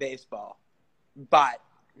 then baseball. But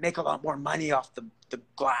make a lot more money off the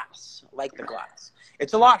glass, like the glass.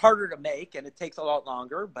 It's a lot harder to make, and it takes a lot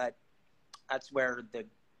longer, but that's where the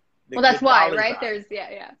well, that's why, dollars right? are. There's,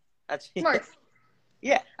 yeah. That's Smart.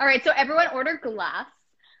 Yeah. All right, so everyone order glass.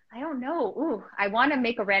 I don't know. Ooh, I want to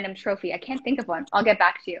make a random trophy. I can't think of one. I'll get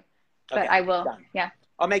back to you. But Okay, I will. done. Yeah.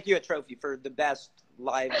 I'll make you a trophy for the best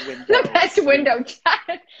live window. The best window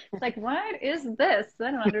chat. Like, what is this? I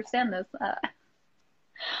don't understand this.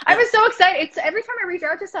 I was so excited. It's every time I reach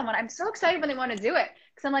out to someone, I'm so excited when they want to do it.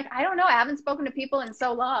 Because I'm like, I don't know. I haven't spoken to people in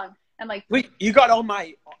so long. I'm like, Wait, you got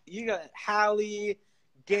Hallie,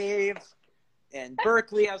 Dave, and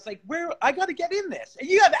Berkeley. I was like, I got to get in this. And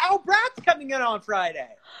you have Al Bratz coming in on Friday.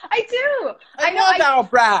 I do. I love Al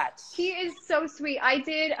Bratz. He is so sweet. I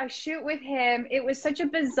did a shoot with him. It was such a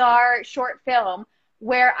bizarre short film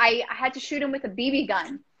where I had to shoot him with a BB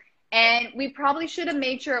gun. And we probably should have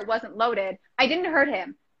made sure it wasn't loaded. I didn't hurt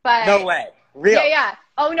him. But No way. Real? Yeah.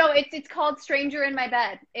 Oh, no, it's called Stranger in My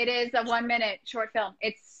Bed. It is a 1-minute short film.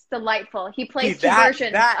 It's delightful. He plays two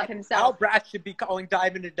versions of himself. Al Bratz should be calling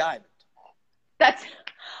Diamond and Diamond.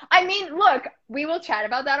 I mean, look, we will chat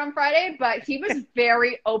about that on Friday, but he was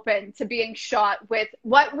very open to being shot with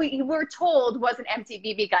what we were told was an empty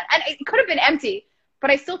BB gun. And it could have been empty,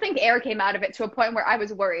 but I still think air came out of it to a point where I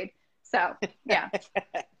was worried. So, yeah.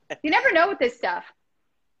 You never know with this stuff.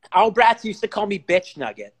 Al Bratz used to call me Bitch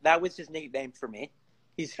Nugget. That was his nickname for me.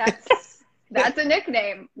 That's a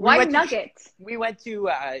nickname. White Nugget. We went to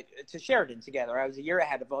Sheridan together. I was a year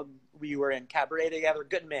ahead of him. We were in cabaret together.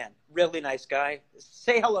 Good man. Really nice guy.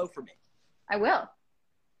 Say hello for me. I will.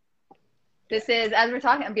 This is, as we're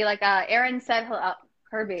talking, I'll be like, Aaron said hello.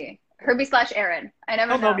 Herbie. Herbie slash Aaron. I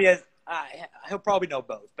never He'll know. know me as. He'll probably know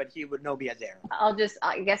both, but he would know me as Aaron.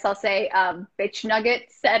 I guess I'll say, Bitch Nugget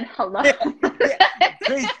said hello.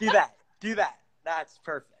 Please do that. Do that. That's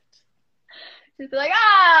perfect. Just be like,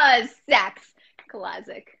 sex.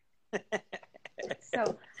 Classic.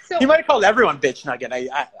 So He might have called everyone Bitch Nugget.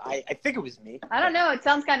 I think it was me. I don't know. It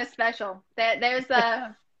sounds kind of special. There's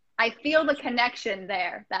I feel the connection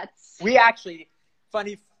there. We actually,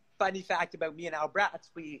 funny fact about me and Al Bratz,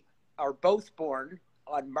 we are both born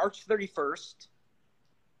on March 31st.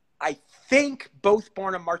 I think both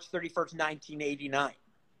born on March 31st, 1989.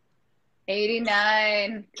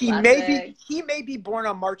 89. He may be born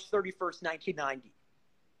on March 31st, 1990.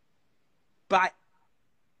 But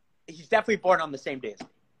he's definitely born on the same day as me.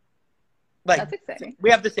 Like, that's exciting.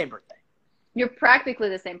 We have the same birthday. You're practically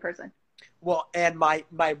the same person. Well, and my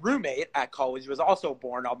roommate at college was also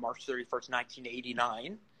born on March 31st,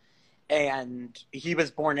 1989. And he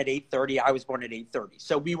was born at 8:30. I was born at 8:30.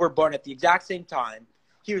 So we were born at the exact same time.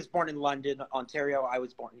 He was born in London, Ontario. I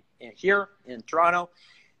was born here in Toronto.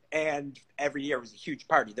 And every year was a huge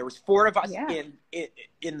party. There was 4 of us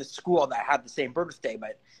in the school that had the same birthday.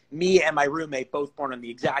 But me and my roommate, both born on the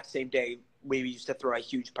exact same day, we used to throw a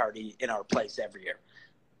huge party in our place every year.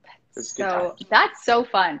 So that's so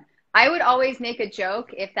fun. I would always make a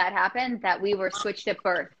joke if that happened, that we were switched at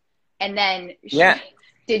birth. And then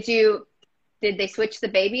did they switch the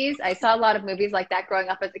babies? I saw a lot of movies like that growing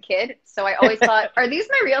up as a kid. So I always thought, are these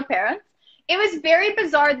my real parents? It was very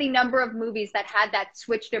bizarre, the number of movies that had that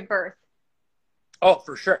switched at birth. Oh,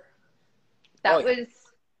 for sure. That was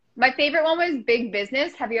my favorite one was Big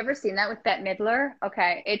Business. Have you ever seen that with Bette Midler?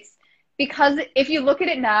 Okay. It's because if you look at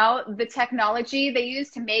it now, the technology they use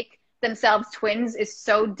to make themselves twins is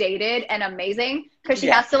so dated and amazing because she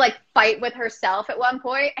has to like fight with herself at one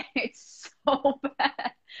point. It's so bad,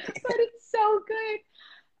 but it's so good.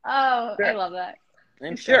 Oh, sure. I love that.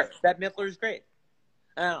 I'm sure Bette Midler is great.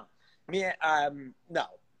 I don't know. No,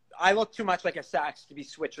 I look too much like a sax to be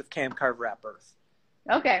switched with Cam Carver at birth.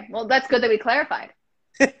 Okay, well that's good that we clarified.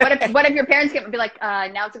 What if your parents be like,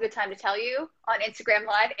 now's a good time to tell you on Instagram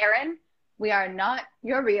Live, Aaron, we are not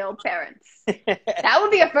your real parents. That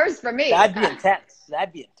would be a first for me. That'd be intense.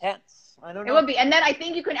 I don't know. It would be. And then I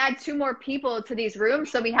think you can add 2 more people to these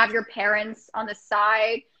rooms. So we have your parents on the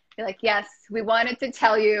side. You're like, yes, we wanted to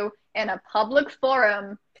tell you in a public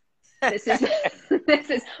forum. This is,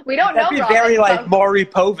 we don't know. That'd be very like Maury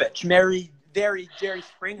Povich, very Jerry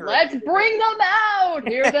Springer. Let's bring them out.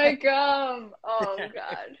 Here they come. Oh,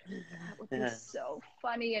 God. That would be so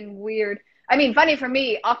funny and weird. I mean, funny for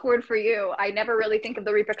me, awkward for you. I never really think of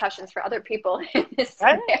the repercussions for other people in this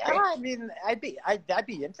scenario. I mean, that'd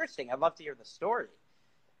be interesting. I'd love to hear the story.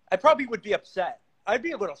 I probably would be upset. I'd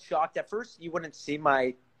be a little shocked at first. You wouldn't see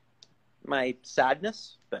my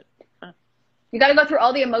sadness, but you got to go through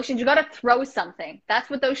all the emotions. You got to throw something. That's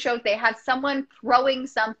what those shows, they have someone throwing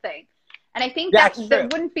something. And I think that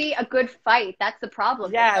wouldn't be a good fight. That's the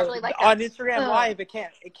problem. Yeah, really like on Instagram Live,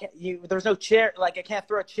 there's no chair. Like, I can't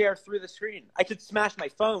throw a chair through the screen. I could smash my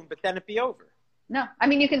phone, but then it'd be over. No, I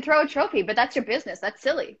mean, you can throw a trophy, but that's your business. That's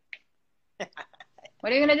silly.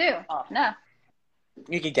 What are you going to do? Oh. No.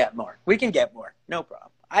 You can get more. We can get more. No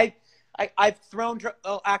problem. I've thrown.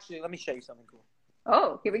 Actually, let me show you something cool.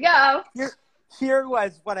 Oh, here we go. Here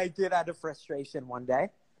was what I did out of frustration one day.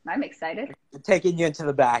 I'm excited. I'm taking you into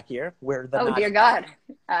the back here, where the dear God,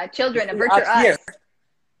 children, avert your eyes.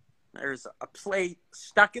 There's a plate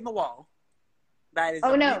stuck in the wall. That is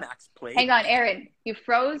a no. Remax plate. Hang on, Aaron, you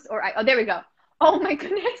froze, there we go. Oh my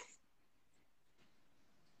goodness!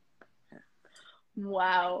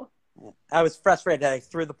 Wow. I was frustrated. I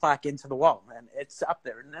threw the plaque into the wall, and it's up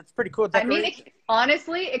there, and that's pretty cool. Decoration. I mean,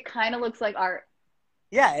 honestly, it kind of looks like art.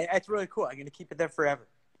 Yeah, it's really cool. I'm gonna keep it there forever.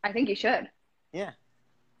 I think you should. Yeah.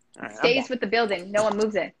 Right, stays with the building. No one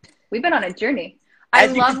moves it. We've been on a journey.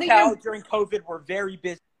 As you can tell, during COVID, we're very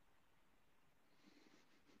busy.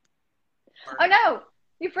 Oh, no.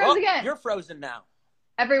 You froze again. You're frozen now.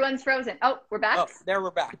 Everyone's frozen. Oh, we're back? Oh, there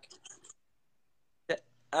we're back.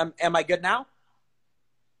 Am I good now?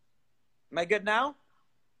 Am I good now?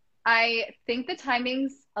 I think the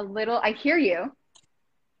timing's a little... I hear you.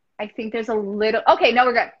 I think there's a little... Okay, no,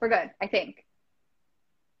 we're good. We're good, I think.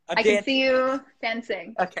 I can see you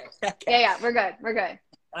dancing. Okay. Yeah, we're good. We're good.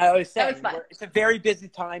 I was saying, it's a very busy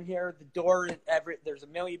time here. The door, there's a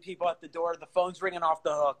million people at the door. The phone's ringing off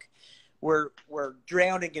the hook. We're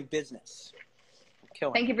drowning in business.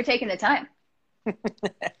 Thank you for taking the time.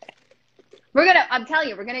 I'm telling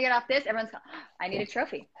you, we're gonna get off this. Everyone's going, I need a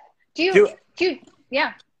trophy. Do you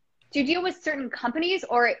deal with certain companies,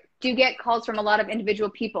 or do you get calls from a lot of individual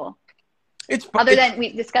people? Other than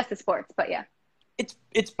we discussed the sports, but yeah.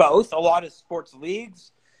 It's both. A lot of sports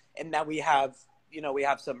leagues, and then we have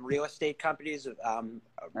some real estate companies,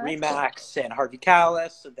 Remax and Harvey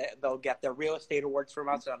Callis. So they'll get their real estate awards from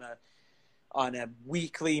us on a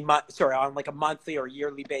like a monthly or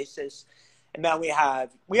yearly basis. And then we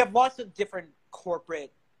have lots of different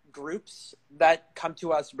corporate groups that come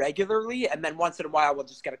to us regularly, and then once in a while we'll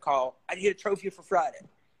just get a call. I need a trophy for Friday.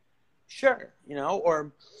 Sure,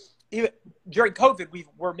 or even during COVID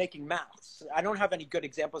we're making masks. I don't have any good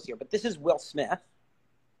examples here, but this is Will Smith.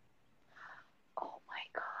 Oh my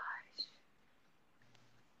gosh.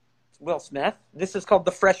 Will Smith. This is called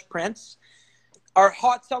the Fresh Prince. Our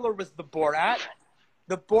hot seller was the Borat.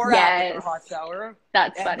 The Borat was our hot seller.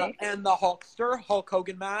 That's funny. And the Hulkster, Hulk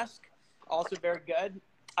Hogan mask, also very good.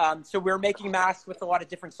 So we were making masks with a lot of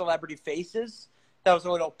different celebrity faces. That was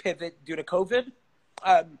a little pivot due to COVID.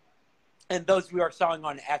 And those we are selling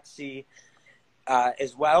on Etsy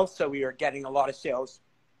as well. So we are getting a lot of sales,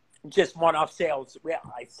 just one-off sales.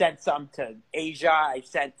 I sent some to Asia. I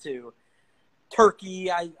sent to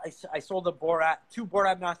Turkey. I sold two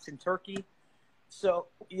Borat masks in Turkey. So,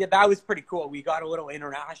 yeah, that was pretty cool. We got a little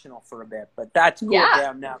international for a bit. But that's cool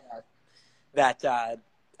now that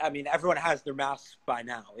everyone has their masks by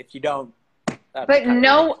now. If you don't. But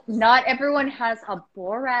no, not everyone has a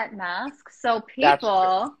Borat mask. So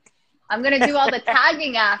people, I'm going to do all the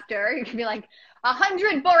tagging after. You can be like,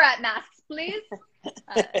 100 Borat masks, please.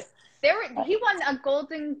 He won a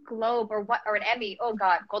Golden Globe or an Emmy. Oh,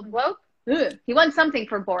 God. Golden Globe? Ugh. He won something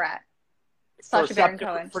for Borat. Sacha Baron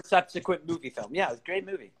Cohen. For subsequent movie film. Yeah, it was a great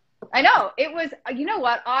movie. I know. It was, you know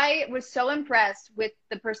what? I was so impressed with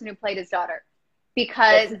the person who played his daughter.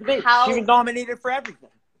 Because she was nominated for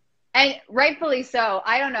everything. And rightfully so.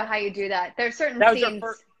 I don't know how you do that. There's certain scenes.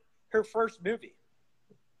 Was her first movie.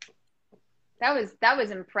 That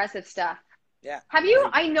was impressive stuff. Yeah.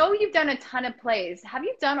 I know you've done a ton of plays. Have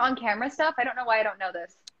you done on-camera stuff? I don't know why I don't know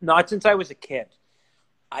this. Not since I was a kid.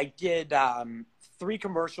 I did 3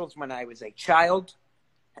 commercials when I was a child.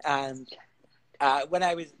 And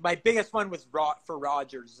my biggest one was for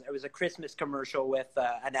Rogers. It was a Christmas commercial with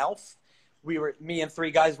an elf. Me and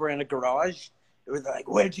 3 guys were in a garage. It was like,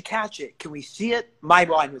 where did you catch it? Can we see it? My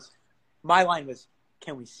line was,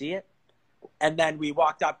 can we see it? And then we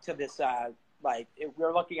walked up to this, we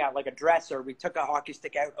were looking at like a dresser. We took a hockey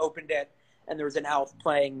stick out, opened it, and there was an elf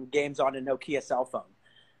playing games on a Nokia cell phone.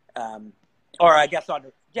 Or I guess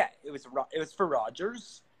it was for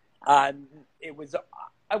Rogers. It was,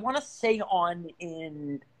 I want to say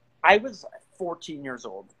I was 14 years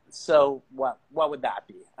old. So what would that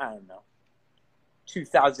be? I don't know.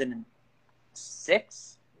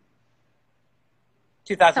 2006?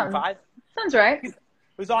 2005? Sounds right. It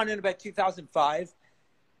was on in about 2005. It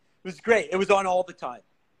was great. It was on all the time.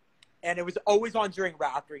 And it was always on during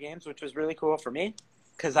Raptor games, which was really cool for me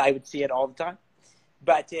because I would see it all the time.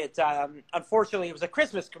 But unfortunately, it was a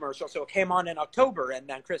Christmas commercial, so it came on in October, and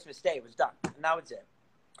then Christmas Day was done. And that was it.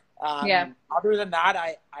 Other than that,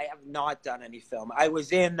 I have not done any film. I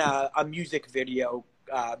was in a music video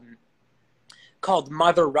called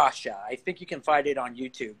Mother Russia. I think you can find it on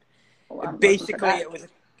YouTube. Basically,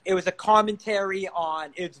 it was a commentary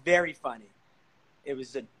on. It's very funny. It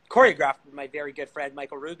was choreographed by my very good friend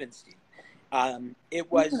Michael Rubinstein.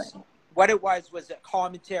 What it was a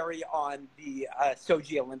commentary on the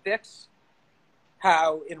Sochi Olympics.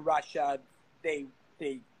 How in Russia they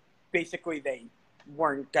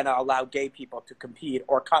weren't going to allow gay people to compete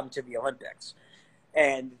or come to the Olympics.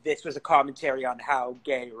 And this was a commentary on how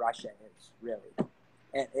gay Russia is, really.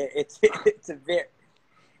 And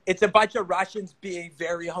it's a bunch of Russians being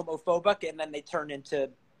very homophobic, and then they turn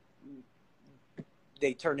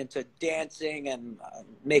into dancing and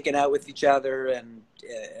making out with each other, and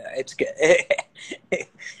it's good.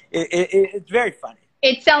 It's very funny.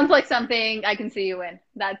 It sounds like something I can see you in.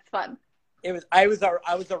 That's fun. I was a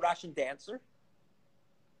Russian dancer.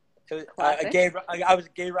 I was a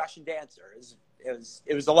gay Russian dancer.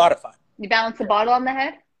 It was a lot of fun. You balanced the bottle on the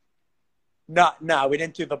head? No, we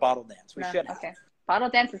didn't do the bottle dance. We should have. Okay. Bottle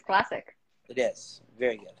dance is classic. It is.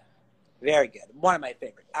 Very good. Very good. One of my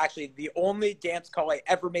favorites. Actually, the only dance call I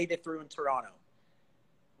ever made it through in Toronto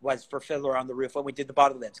was for Fiddler on the Roof when we did the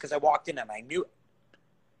bottle dance, because I walked in and I knew it.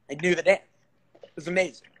 I knew the dance. It was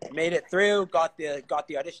amazing. I made it through, got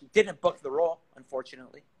the audition. Didn't book the role,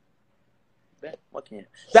 unfortunately. But what can you do?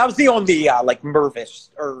 That was the only Mervis,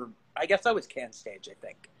 or I guess that was Can Stage, I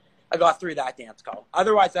think. I got through that dance call.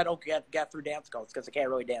 Otherwise, I don't get through dance calls because I can't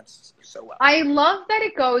really dance so well. I love that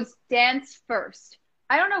it goes dance first.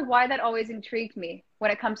 I don't know why that always intrigued me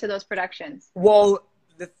when it comes to those productions. Well,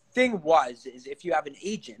 the thing is if you have an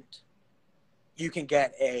agent, you can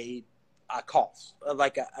get a call,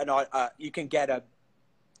 like you can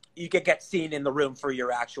get seen in the room for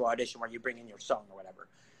your actual audition where you bring in your song or whatever.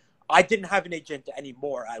 I didn't have an agent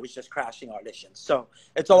anymore. I was just crashing auditions. So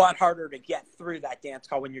it's a lot harder to get through that dance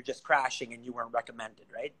call when you're just crashing and you weren't recommended,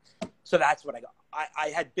 right? So that's what I got. I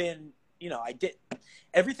had been, I did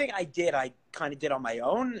everything I did, I kind of did on my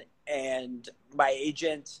own. And my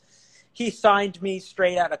agent, he signed me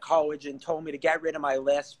straight out of college and told me to get rid of my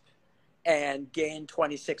lisp and gain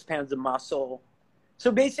 26 pounds of muscle. So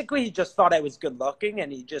basically, he just thought I was good looking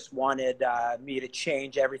and he just wanted me to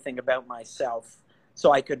change everything about myself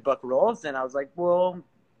so I could book roles. And I was like, well,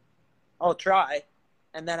 I'll try.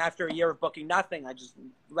 And then after a year of booking nothing, I just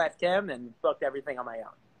left him and booked everything on my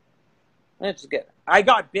own. And it's good. I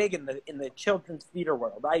got big in the children's theater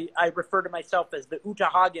world. I refer to myself as the Uta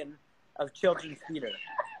Hagen of children's theater.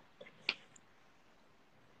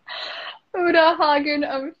 Uta Hagen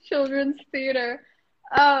of children's theater.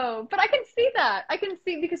 Oh, but I can see that. I can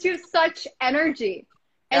see because you have such energy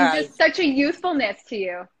and just such a youthfulness to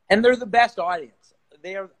you. And they're the best audience.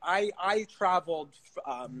 I traveled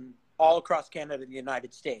all across Canada and the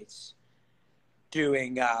United States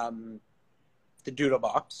doing the Doodle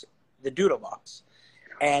Box,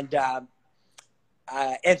 and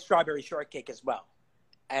Strawberry Shortcake as well.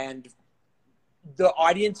 And the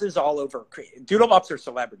audiences all over. Doodle Bops are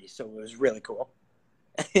celebrities, so it was really cool.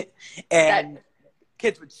 And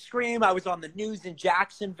kids would scream. I was on the news in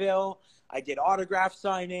Jacksonville. I did autograph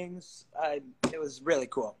signings. It was really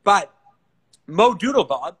cool. But Mo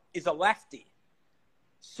Doodlebob is a lefty.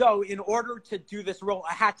 So in order to do this role,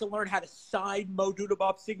 I had to learn how to sign Mo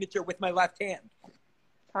Doodlebob's signature with my left hand.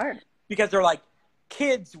 Hard. Because they're like,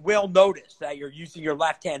 kids will notice that you're using your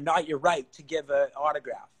left hand, not your right, to give an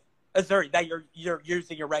autograph. Sorry, that you're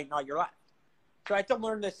using your right, not your left. So I had to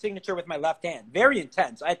learn the signature with my left hand. Very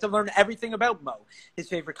intense. I had to learn everything about Mo. His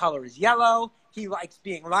favorite color is yellow. He likes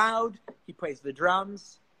being loud. He plays the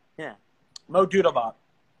drums. Yeah. Mo Doodlebob.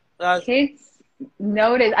 Kids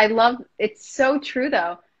notice. I love, it's so true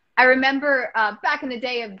though. I remember back in the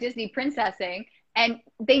day of Disney princessing, and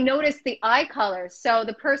they noticed the eye color. So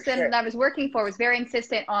the person that I was working for was very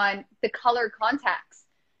insistent on the colored contacts.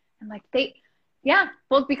 I'm like,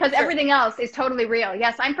 well, because everything else is totally real.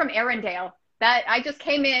 Yes, I'm from Arendelle. That I just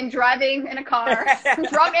came in driving in a car from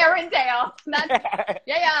Arendelle.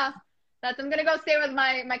 That's I'm gonna go stay with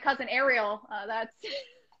my cousin Ariel.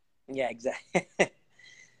 Yeah, exactly.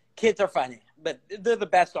 Kids are funny, but they're the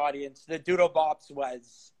best audience. The Doodle Bops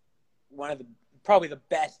was probably the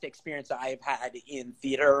best experience I've had in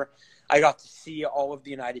theater. I got to see all of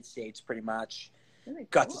the United States pretty much. Really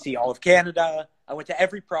got to see all of Canada. I went to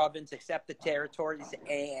every province except the territories,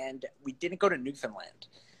 and we didn't go to Newfoundland.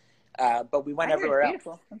 But we went everywhere else.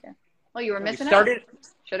 Okay. Well, you were missing out.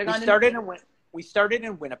 Should have gone. We started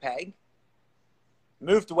in Winnipeg,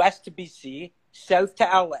 moved west to BC, south to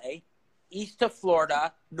LA, east to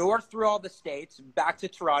Florida, north through all the states, back to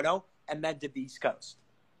Toronto, and then to the East Coast.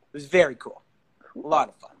 It was very cool. A lot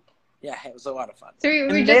of fun. Yeah, it was a lot of fun. So we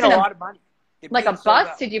made just a lot of money. Like a bus?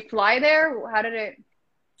 Well. Did you fly there? How did it?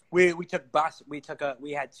 We took bus. We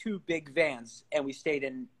had two big vans, and we stayed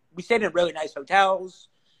in really nice hotels.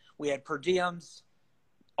 We had per diems.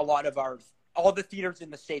 All the theaters in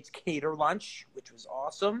the States cater lunch, which was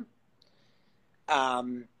awesome.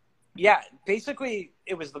 Basically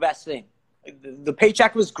it was the best thing. The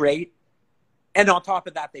paycheck was great. And on top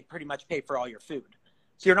of that, they pretty much pay for all your food.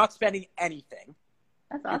 So you're not spending anything.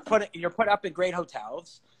 That's awesome. You're put up in great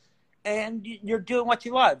hotels, and you're doing what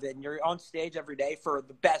you love, and you're on stage every day for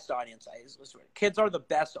the best audience. Kids are the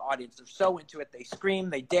best audience. They're so into it. They scream,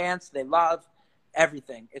 they dance, they love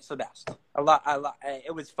everything. It's the best.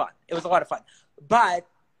 It was fun. It was a lot of fun. But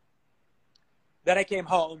then I came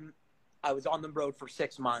home. I was on the road for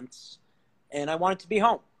 6 months, and I wanted to be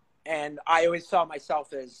home. And I always saw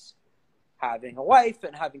myself as having a wife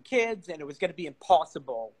and having kids, and it was going to be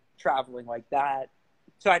impossible traveling like that.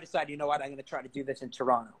 So I decided, you know what, I'm going to try to do this in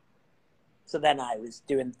Toronto. So then I was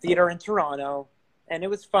doing theater in Toronto, and it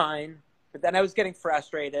was fine. But then I was getting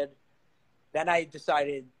frustrated. Then I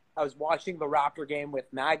decided I was watching the Raptor game with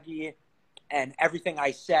Maggie, and everything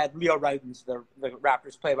I said, Leo Rowden's the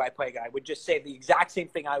Raptors play-by-play guy, would just say the exact same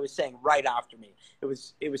thing I was saying right after me. It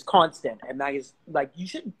was constant. And Maggie's like, you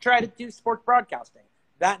should try to do sports broadcasting.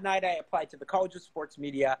 That night I applied to the College of Sports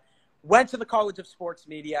Media, went to the College of Sports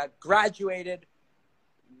Media, graduated,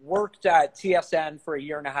 worked at TSN for a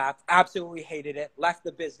year and a half, absolutely hated it, left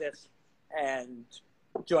the business, and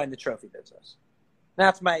joined the trophy business.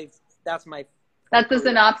 That's the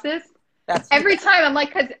synopsis? Every time I'm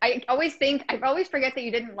like, because I always forget that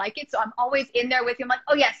you didn't like it, so I'm always in there with you. I'm like,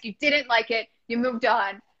 oh yes, you didn't like it. You moved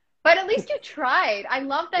on. But at least you tried. I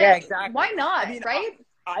love that. Yeah, exactly. Why not, I mean, right?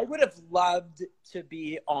 I would have loved to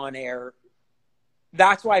be on air.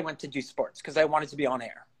 That's why I went to do sports, because I wanted to be on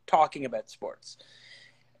air talking about sports.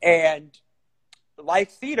 And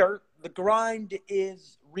like theater, the grind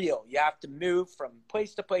is real. You have to move from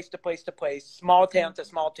place to place to place to place, small town to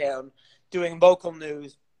small town, doing local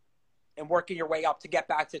news and working your way up to get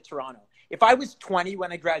back to Toronto. If I was 20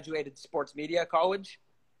 when I graduated sports media college,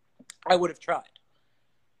 I would have tried.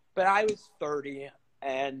 But I was 30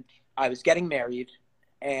 and I was getting married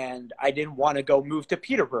and I didn't want to go move to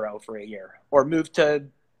Peterborough for a year or move to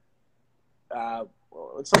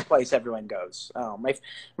someplace everyone goes. Oh,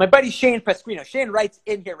 my buddy Shane Pasquino. Shane writes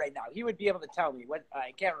in here right now. He would be able to tell me what,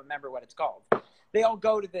 I can't remember what it's called. They all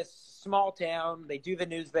go to this small town. They do the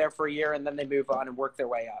news there for a year and then they move on and work their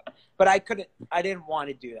way up. But I didn't want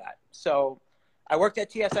to do that. So I worked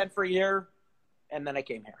at TSN for a year and then I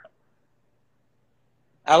came here.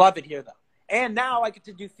 I love it here though. And now I get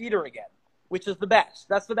to do theater again, which is the best.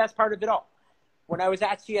 That's the best part of it all. When I was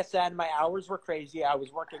at TSN, my hours were crazy. I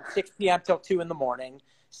was working 6 p.m. till 2 in the morning.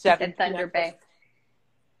 7 Thunder Bay.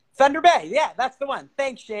 Thunder Bay, yeah, that's the one.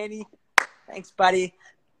 Thanks, Shani. Thanks, buddy.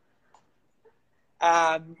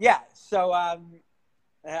 The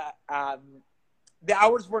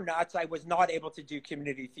hours were nuts. I was not able to do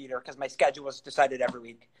community theater because my schedule was decided every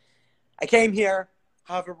week. I came here,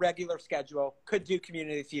 have a regular schedule, could do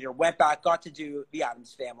community theater, went back, got to do The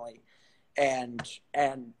Addams Family, and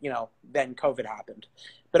then COVID happened.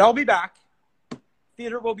 But I'll be back.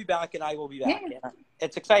 Theater will be back, and I will be back. Yeah.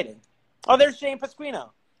 It's exciting. Oh, there's Shane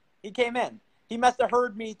Pasquino. He came in. He must have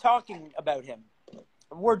heard me talking about him.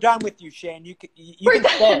 We're done with you, Shane. You can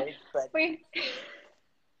stay. But...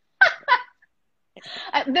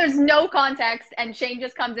 There's no context, and Shane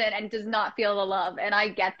just comes in and does not feel the love, and I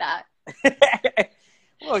get that.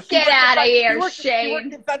 Well, get out of here, Shane. He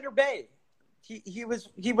worked in Thunder Bay. He was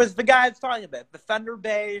the guy I was talking about, the Thunder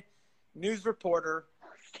Bay news reporter.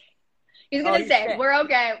 He's gonna say, "We're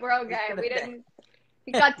okay. We're okay. We didn't.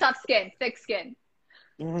 He got tough skin, thick skin."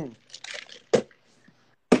 Mm-hmm.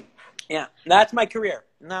 Yeah, that's my career.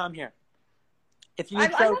 Now I'm here. If you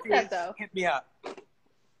need trophies, hit me up.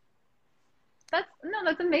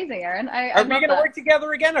 That's amazing, Aaron. Are we going to work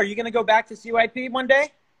together again? Are you going to go back to CYP one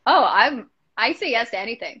day? Oh, I say yes to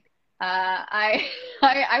anything.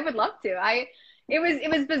 I would love to. It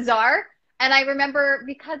was bizarre, and I remember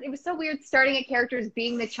because it was so weird starting at characters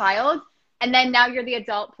being the child, and then now you're the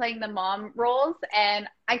adult playing the mom roles, and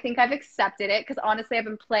I think I've accepted it because honestly, I've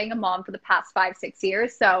been playing a mom for the past 5-6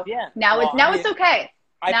 years. So yeah. It's okay.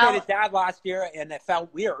 I played a dad last year, and it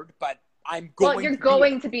felt weird, but I'm going. Well, you're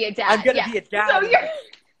going to be a dad. I'm going to be a dad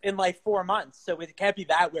in like 4 months, so it can't be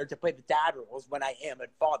that weird to play the dad roles when I am a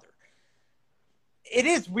father. It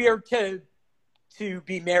is weird to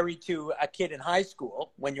be married to a kid in high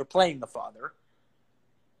school when you're playing the father.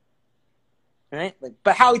 Right?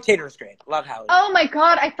 But Hallie Tater is great. Love Hallie. Oh my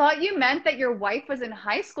God. I thought you meant that your wife was in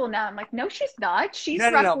high school now. I'm like, no, she's not. She's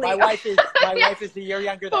No. My wife is a year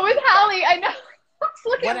younger than me. But with Hallie, I know.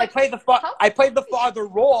 I played the father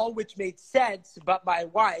role, which made sense, but my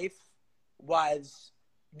wife was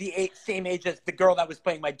the same age as the girl that was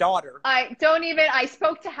playing my daughter. I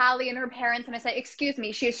spoke to Hallie and her parents and I said, excuse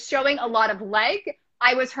me, she is showing a lot of leg.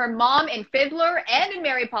 I was her mom in Fiddler and in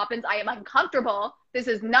Mary Poppins. I am uncomfortable. This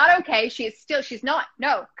is not okay. She's not.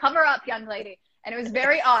 No, cover up, young lady. And it was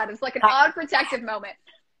very odd. It was like an odd protective moment.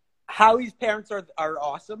 Howie's parents are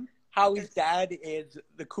awesome. Howie's dad is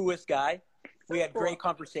the coolest guy. We had great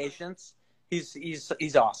conversations.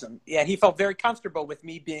 He's awesome. Yeah, he felt very comfortable with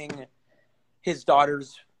me being his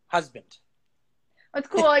daughter's husband. It's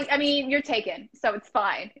cool. I mean, you're taken, so it's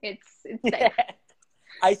fine. It's safe.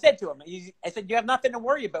 I said to him, I said, you have nothing to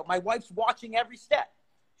worry about. My wife's watching every step.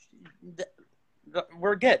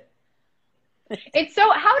 We're good.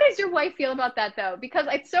 How does your wife feel about that, though? Because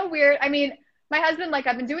it's so weird. I mean, my husband,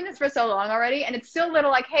 I've been doing this for so long already, and it's still a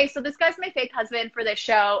little hey, so this guy's my fake husband for this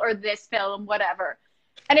show or this film, whatever.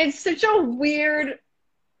 And it's such a weird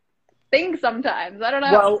thing sometimes. I don't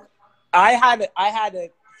know. Well, I had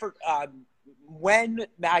when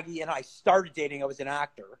Maggie and I started dating, I was an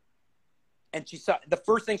actor. And the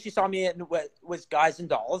first thing she saw me in was Guys and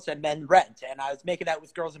Dolls and then Rent. And I was making out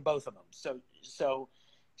with girls in both of them. So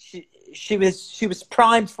she was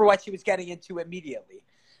primed for what she was getting into immediately.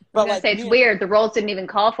 But it's weird. The roles didn't even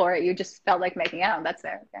call for it. You just felt like making out. That's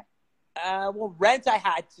fair. Okay. Rent I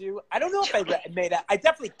had to. I don't know if I made out. I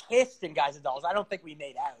definitely kissed in Guys and Dolls. I don't think we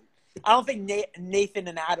made out. I don't think Nathan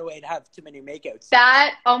and Adelaide have too many makeouts.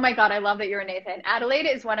 Oh my God, I love that you're Nathan. Adelaide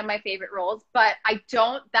is one of my favorite roles, but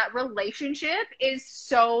that relationship is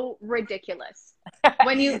so ridiculous.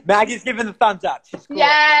 When you Maggie's giving the thumbs up. She's cool.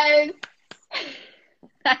 Yes.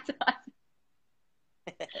 That's awesome.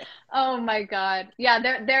 Oh my God. Yeah,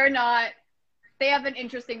 they have an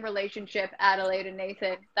interesting relationship, Adelaide and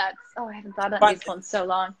Nathan. I haven't thought of these ones so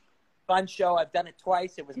long. Fun show. I've done it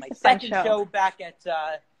twice. It was my second show back at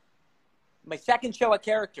my second show at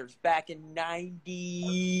Characters back in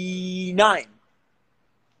 99.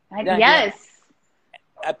 Yes.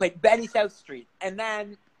 I played Benny South Street. And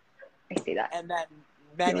then I see that. And then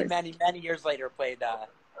many years later played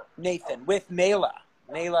Nathan with Mayla.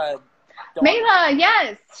 Mayla,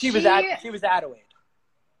 yes. She was Adelaide.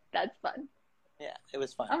 That's fun. Yeah, it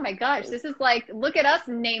was fun. Oh my gosh, this is like, look at us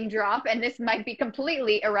name drop, and this might be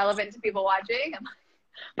completely irrelevant to people watching.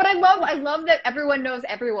 But I love that everyone knows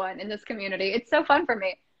everyone in this community. It's so fun for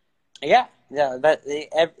me. Yeah,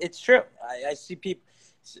 it's true. I see people.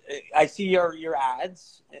 I see your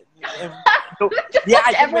ads. Just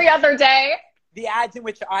every other day. The ads in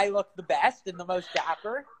which I look the best and the most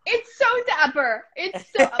dapper. It's so dapper. It's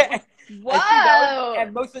so whoa.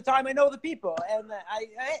 And most of the time I know the people. And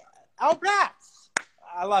Al Bratz.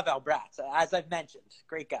 I love Al Bratz, as I've mentioned.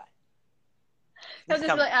 Great guy. So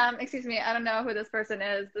just excuse me, I don't know who this person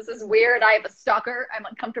is. This is weird. I have a stalker. I'm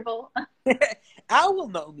uncomfortable. Al will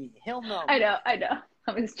know me. He'll know me. I know.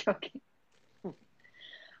 I was joking.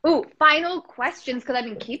 Ooh, final questions, because I've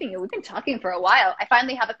been keeping you. We've been talking for a while. I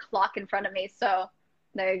finally have a clock in front of me, so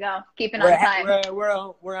there you go. Keeping on time.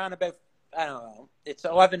 We're on about, I don't know, it's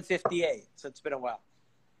 11:58, so it's been a while.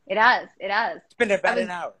 It has. It's been about an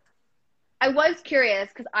hour. I was curious,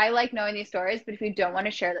 because I like knowing these stories, but if you don't want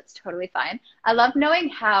to share, that's totally fine. I love knowing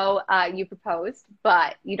how you proposed,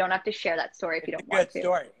 but you don't have to share that story if you don't want to. It's a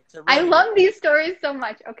good story. I love these stories so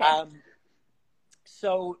much. Okay.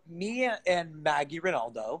 So me and Maggie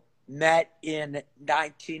Ronaldo met in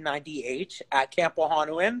 1998 at Camp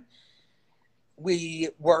Wahonowin.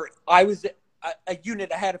 I was a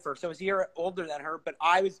unit ahead of her, so I was a year older than her, but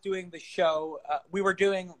I was doing the show. We were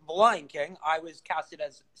doing The Lion King. I was casted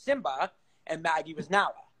as Simba, and Maggie was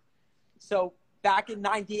Nala. So back in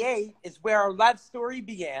 98 is where our love story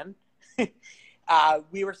began.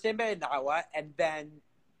 We were Simba and Nala, and then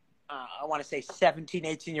I want to say 17,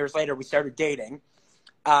 18 years later, we started dating.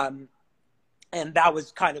 And that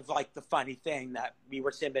was kind of like the funny thing that we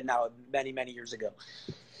were Simba now many, many years ago.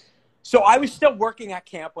 So I was still working at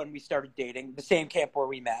camp when we started dating, the same camp where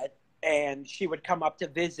we met. And she would come up to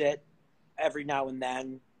visit every now and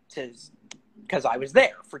then because I was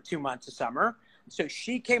there for 2 months of summer. So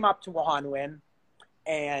she came up to Wahonowin,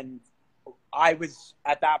 and I was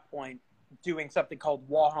at that point doing something called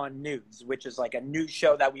Wahon News, which is like a news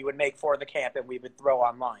show that we would make for the camp and we would throw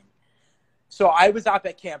online. So I was up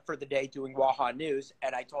at camp for the day doing Wahon News,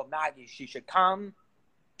 and I told Maggie she should come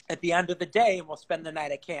at the end of the day, and we'll spend the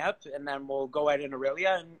night at camp, and then we'll go out in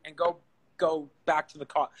Aurelia and go back to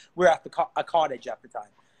we're at a cottage at the time.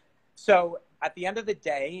 So at the end of the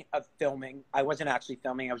day of filming, I wasn't actually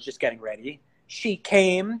filming, I was just getting ready. She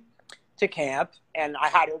came to camp, and I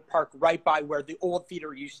had to park right by where the old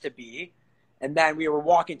theater used to be, and then we were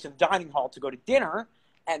walking to the dining hall to go to dinner.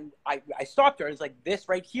 And I stopped her. I was like, this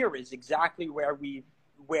right here is exactly where we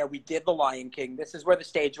did The Lion King. This is where the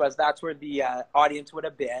stage was. That's where the audience would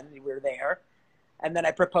have been. We were there. And then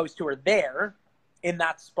I proposed to her there in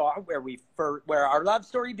that spot where our love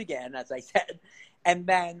story began, as I said. And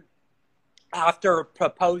then after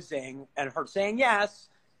proposing and her saying yes,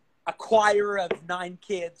 a choir of 9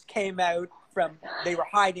 kids came out they were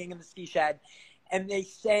hiding in the ski shed, and they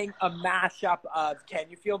sang a mashup of Can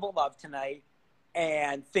You Feel the Love Tonight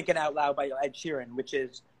and Thinking Out Loud by Ed Sheeran, which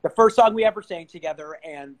is the first song we ever sang together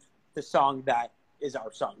and the song that is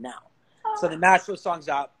our song now. Oh. So they mashed those songs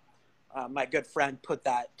up. My good friend put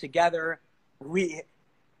that together. They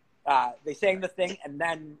sang the thing, and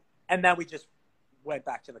then we just went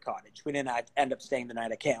back to the cottage. We didn't end up staying the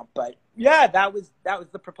night at camp, but yeah, that was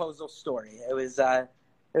the proposal story. It was a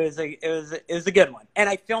good one, and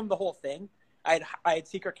I filmed the whole thing. I had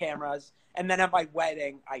secret cameras. And then at my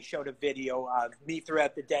wedding, I showed a video of me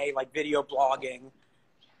throughout the day, like video blogging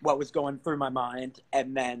what was going through my mind,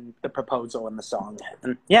 and then the proposal and the song.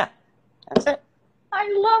 And yeah, that's it. I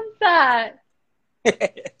love that.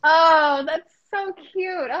 Oh, that's so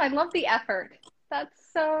cute. Oh, I love the effort. That's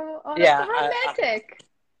so romantic.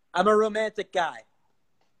 I'm a romantic guy.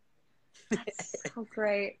 That's so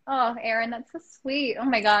great. Oh, Aaron, that's so sweet. Oh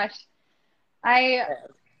my gosh.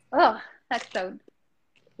 That's so,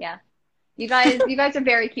 yeah. You guys are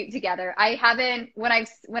very cute together. I haven't, when I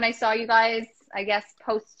saw you guys, I guess,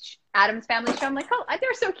 post Addams Family show, I'm like, oh,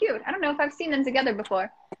 they're so cute. I don't know if I've seen them together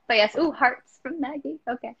before. But yes, ooh, hearts from Maggie.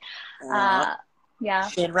 Okay. Yeah.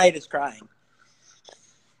 Shane Wright is crying.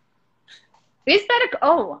 Is that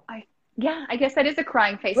I guess that is a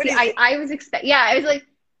crying face. See, I was I was like,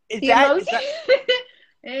 the emoji?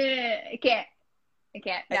 I can't.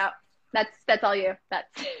 No, that's all you. That's.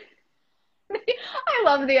 I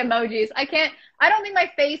love the emojis. I don't think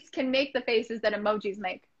my face can make the faces that emojis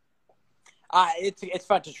make. It's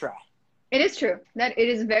fun to try. It is true. That it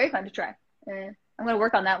is very fun to try. I'm going to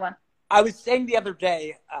work on that one. I was saying the other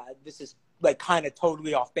day, this is like kind of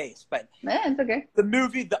totally off base, but it's okay. The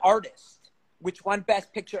movie The Artist, which won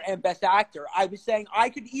Best Picture and Best Actor, I was saying I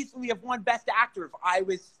could easily have won Best Actor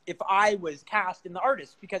if I was cast in The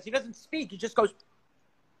Artist, because he doesn't speak. He just goes.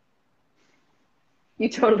 You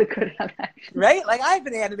totally could have, actually. Right? Like, I have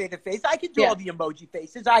an animated face. I could do all the emoji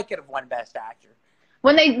faces. I could have won Best Actor.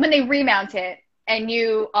 When they remount it, and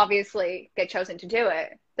you obviously get chosen to do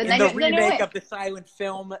it, then in the remake of the silent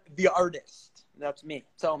film The Artist. That's me.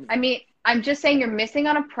 Tell me. I mean, I'm just saying you're missing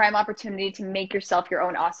on a prime opportunity to make yourself your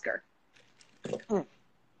own Oscar. Done.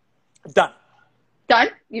 Done?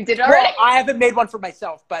 You did it already? Well, I haven't made one for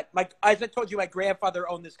myself, but as I told you, my grandfather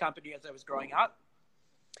owned this company as I was growing up.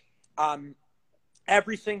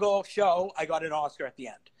 Every single show, I got an Oscar at the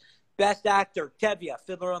end. Best Actor, Tevye,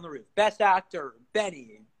 Fiddler on the Roof. Best Actor,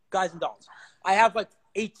 Benny, Guys and Dolls. I have like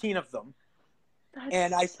 18 of them.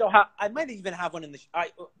 And I still have, I might even have one in the,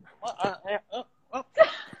 I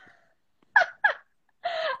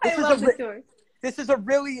love the story. This is a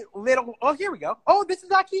really little, oh, here we go. Oh, this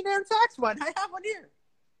is actually an Aaron Sachs one. I have one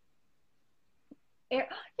here.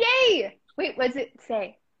 Yay! Wait, what does it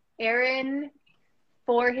say? Aaron,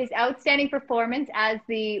 for his outstanding performance as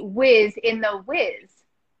the Wiz in The Wiz.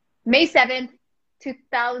 May 7th,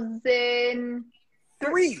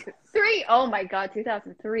 2003. Oh my God,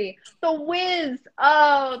 2003. The Wiz.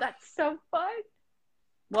 Oh, that's so fun.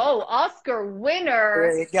 Whoa, Oscar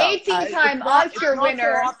winner. 18-time Oscar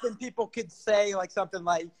winner. So often people could say like something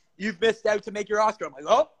like, you've missed out to make your Oscar. I'm like,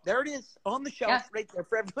 oh, there it is on the shelf right there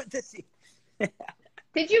for everyone to see.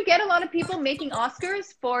 Did you get a lot of people making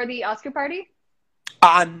Oscars for the Oscar party?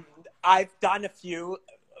 I've done a few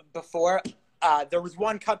before. There was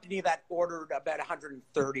one company that ordered about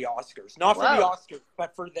 130 Oscars. Not for the Oscars,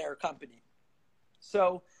 but for their company.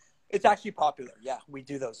 So it's actually popular. Yeah, we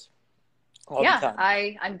do those all the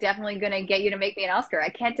time. I'm definitely going to get you to make me an Oscar. I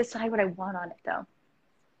can't decide what I want on it, though.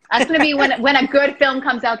 That's going to be when a good film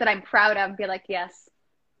comes out that I'm proud of, be like, yes,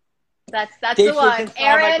 that's the one.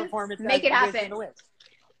 Aaron, make it happen.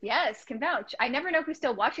 Yes, can vouch. I never know who's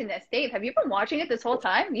still watching this. Dave, have you been watching it this whole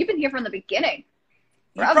time? You've been here from the beginning.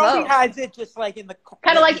 He probably has it just like in the...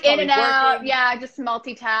 Kind of like in and out. Working. Yeah, just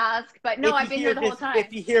multitask. But no, I've been here the whole time. If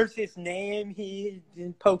he hears his name, he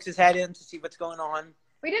pokes his head in to see what's going on.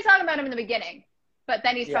 We did talk about him in the beginning. But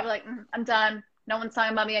then he's probably like, I'm done. No one's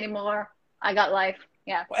talking about me anymore. I got life.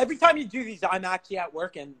 Yeah. Well, every time you do these, I'm actually at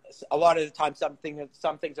work, and a lot of the time some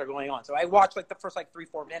things are going on. So I watch like the first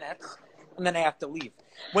 3-4 minutes, and then I have to leave.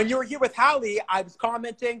 When you were here with Hallie, I was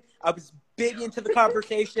commenting. I was big into the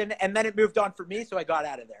conversation, and then it moved on for me, so I got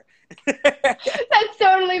out of there. That's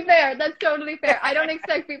totally fair. That's totally fair. I don't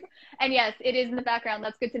expect people. And yes, it is in the background.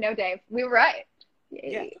 That's good to know, Dave. We were right. Yay.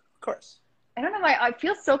 Yeah, of course. I don't know why I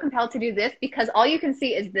feel so compelled to do this, because all you can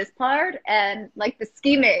see is this part, and like the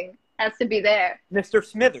scheming has to be there. Mr.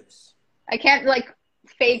 Smithers. I can't like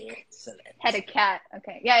fake head a cat.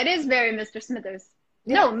 Okay. Yeah, it is very Mr. Smithers.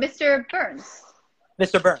 Yeah. No, Mr. Burns.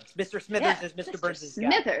 Mr. Burns. Mr. Smithers is Mr. Burns' guy.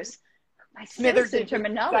 Smithers. My Smithers is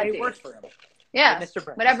terminology. Guy works for him. Yeah. Mr.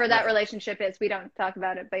 Burns. Whatever that relationship is, we don't talk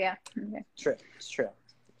about it, but yeah. Okay. True. It's true.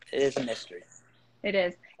 It is a mystery. It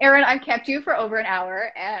is. Aaron, I've kept you for over an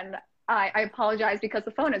hour, and I apologize because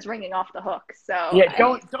the phone is ringing off the hook. So yeah,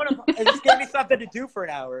 don't. It just gave me something to do for an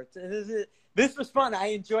hour. This was fun. I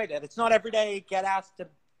enjoyed it. It's not every day you get asked to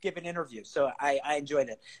give an interview, so I enjoyed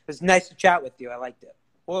it. It was nice to chat with you. I liked it.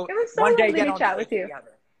 Well, it was so lovely to chat with you.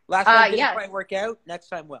 Together. Last time didn't quite work out. Next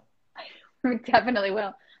time will. We definitely will.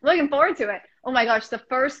 I'm looking forward to it. Oh my gosh, the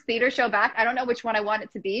first theater show back. I don't know which one I want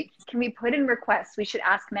it to be. Can we put in requests? We should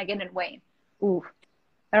ask Megan and Wayne. Ooh,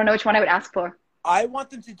 I don't know which one I would ask for. I want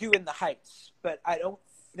them to do In the Heights, but I don't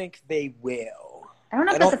think they will. I don't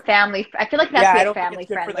know if that's a family. I feel like that's family friendly. I don't think it's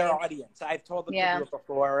good for their audience. I've told them to do it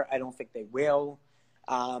before. I don't think they will.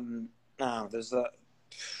 No, there's a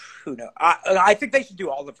who knows. I think they should do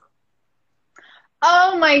Oliver.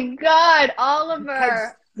 Oh my God, Oliver!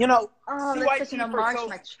 Because, you know, that's such an homage to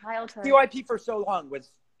my childhood. CYP for so long was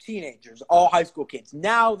teenagers, all high school kids.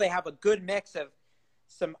 Now they have a good mix of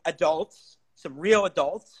some adults, some real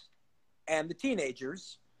adults, and the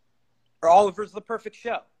teenagers. Or Oliver's the perfect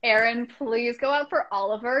show. Aaron, please go out for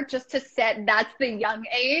Oliver just to set that's the young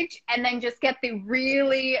age, and then just get the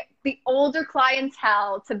older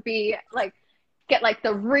clientele to be like, get like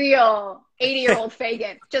the real 80-year-old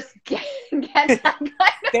Fagin. Just get that kind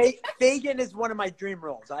of Fagin is one of my dream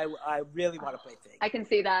roles. I really want to play Fagin. I can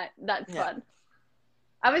see that. That's fun.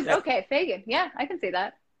 Okay, Fagin. Yeah, I can see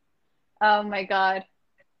that. Oh my God.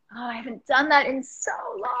 Oh, I haven't done that in so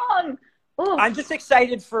long. Ooh. I'm just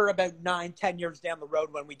excited for about 9-10 years down the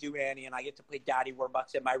road when we do Annie and I get to play Daddy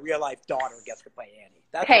Warbucks and my real life daughter gets to play Annie.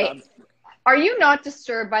 That's what I'm thinking. Are you not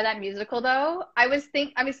disturbed by that musical though? I was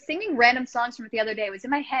singing random songs from it the other day. It was in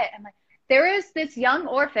my head. I'm like, there is this young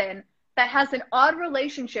orphan that has an odd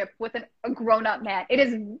relationship with a grown-up man. It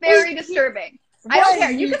is very disturbing. I don't care.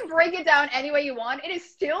 You can break it down any way you want. It is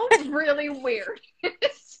still really weird.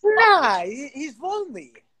 Nah, he's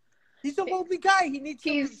lonely. He's a lonely guy.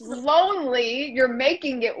 He's lonely. You're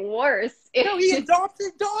making it worse. No, he adopted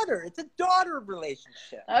a daughter. It's a daughter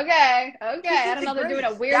relationship. Okay. I don't know. They're doing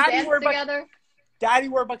a weird dance together. Daddy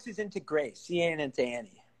Warbucks is into Grace. He ain't into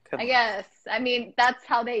Annie. I guess. I mean, that's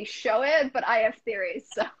how they show it, but I have theories.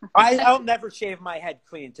 So I'll never shave my head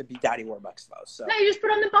clean to be Daddy Warbucks, though. So. No, you just put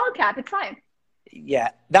on the ball cap. It's fine. Yeah,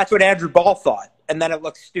 that's what Andrew Ball thought. And then it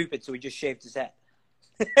looked stupid, so he just shaved his head.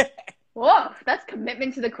 Whoa, that's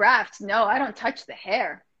commitment to the craft. No, I don't touch the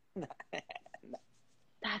hair.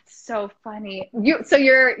 That's so funny. So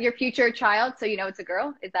your future child, so you know it's a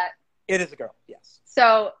girl? Is that? It is a girl, yes.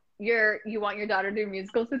 So you want your daughter to do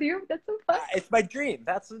musicals with you? That's so fun. It's my dream.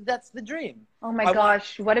 That's the dream. Oh my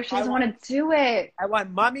gosh, what if she doesn't want to do it? I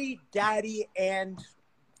want mommy, daddy, and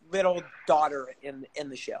little daughter in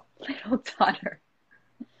the show.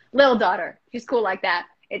 Little daughter. She's cool like that.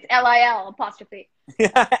 It's LIL apostrophe.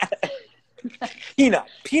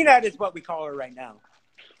 Peanut is what we call her right now.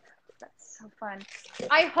 That's so fun.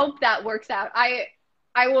 I hope that works out. I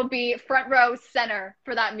will be front row center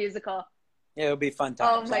for that musical. It'll be fun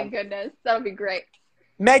times. Oh my goodness, that would be great.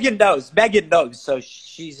 Megan knows, so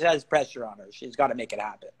she has pressure on her. She's got to make it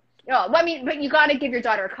happen. Oh, well, I mean, but you got to give your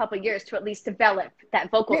daughter a couple of years to at least develop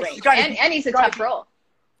that vocal range. And he's a tough role.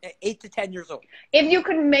 8 to 10 years old. If you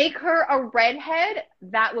could make her a redhead,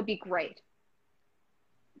 that would be great.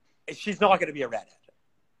 She's not going to be a redhead.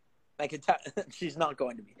 I can tell. She's not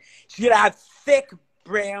going to be. She's going to have thick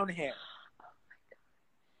brown hair.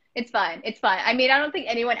 It's fine. It's fine. I mean, I don't think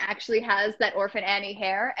anyone actually has that Orphan Annie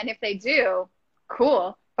hair. And if they do,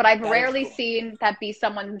 cool. But I've rarely seen that be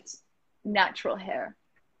someone's natural hair.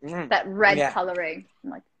 That red coloring. I'm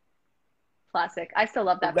like, classic. I still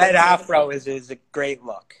love that. Red afro is a great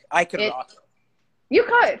look. I could rock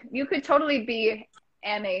it. You could totally be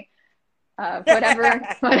Annie. Whatever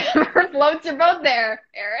floats your boat there,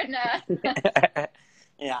 Aaron.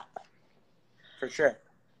 Yeah, for sure.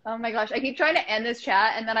 Oh my gosh, I keep trying to end this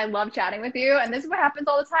chat, and then I love chatting with you, and this is what happens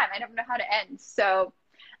all the time. I never know how to end. So,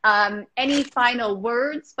 any final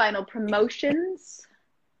words, final promotions?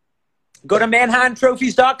 Go to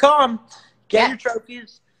manhandtrophies.com. Get your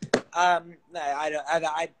trophies. I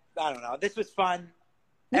don't know. This was fun.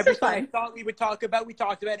 Everything I thought we would talk about, we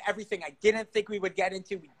talked about. Everything I didn't think we would get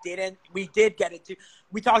into, we didn't. We did get into.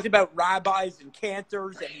 We talked about rabbis and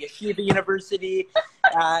cantors and Yeshiva University.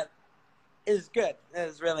 It was good. It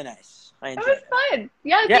was really nice. I enjoyed it. It was fun.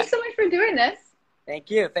 Yeah, thanks so much for doing this. Thank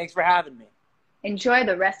you. Thanks for having me. Enjoy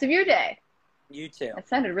the rest of your day. You too. That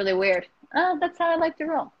sounded really weird. Oh, that's how I like to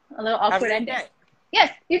roll. A little awkward ending. Day.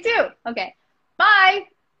 Yes, you too. Okay. Bye.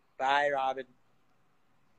 Bye, Robin.